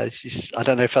 I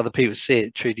don't know if other people see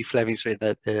it. Trudy Fleming's with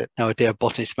no idea a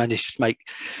botanist manages to make,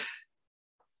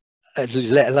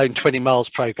 let alone 20 miles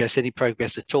progress, any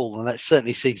progress at all, and that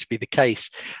certainly seems to be the case.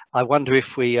 I wonder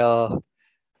if we are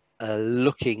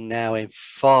looking now in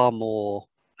far more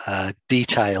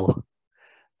detail,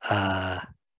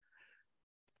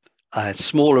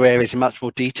 smaller areas in much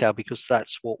more detail, because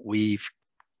that's what we've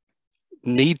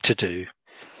need to do,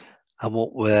 and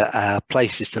what were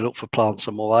places to look for plants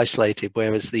are more isolated,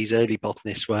 whereas these early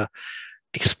botanists were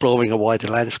exploring a wider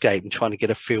landscape and trying to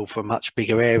get a feel for a much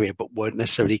bigger area, but weren't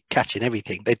necessarily catching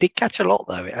everything. They did catch a lot,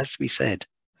 though, it has to be said.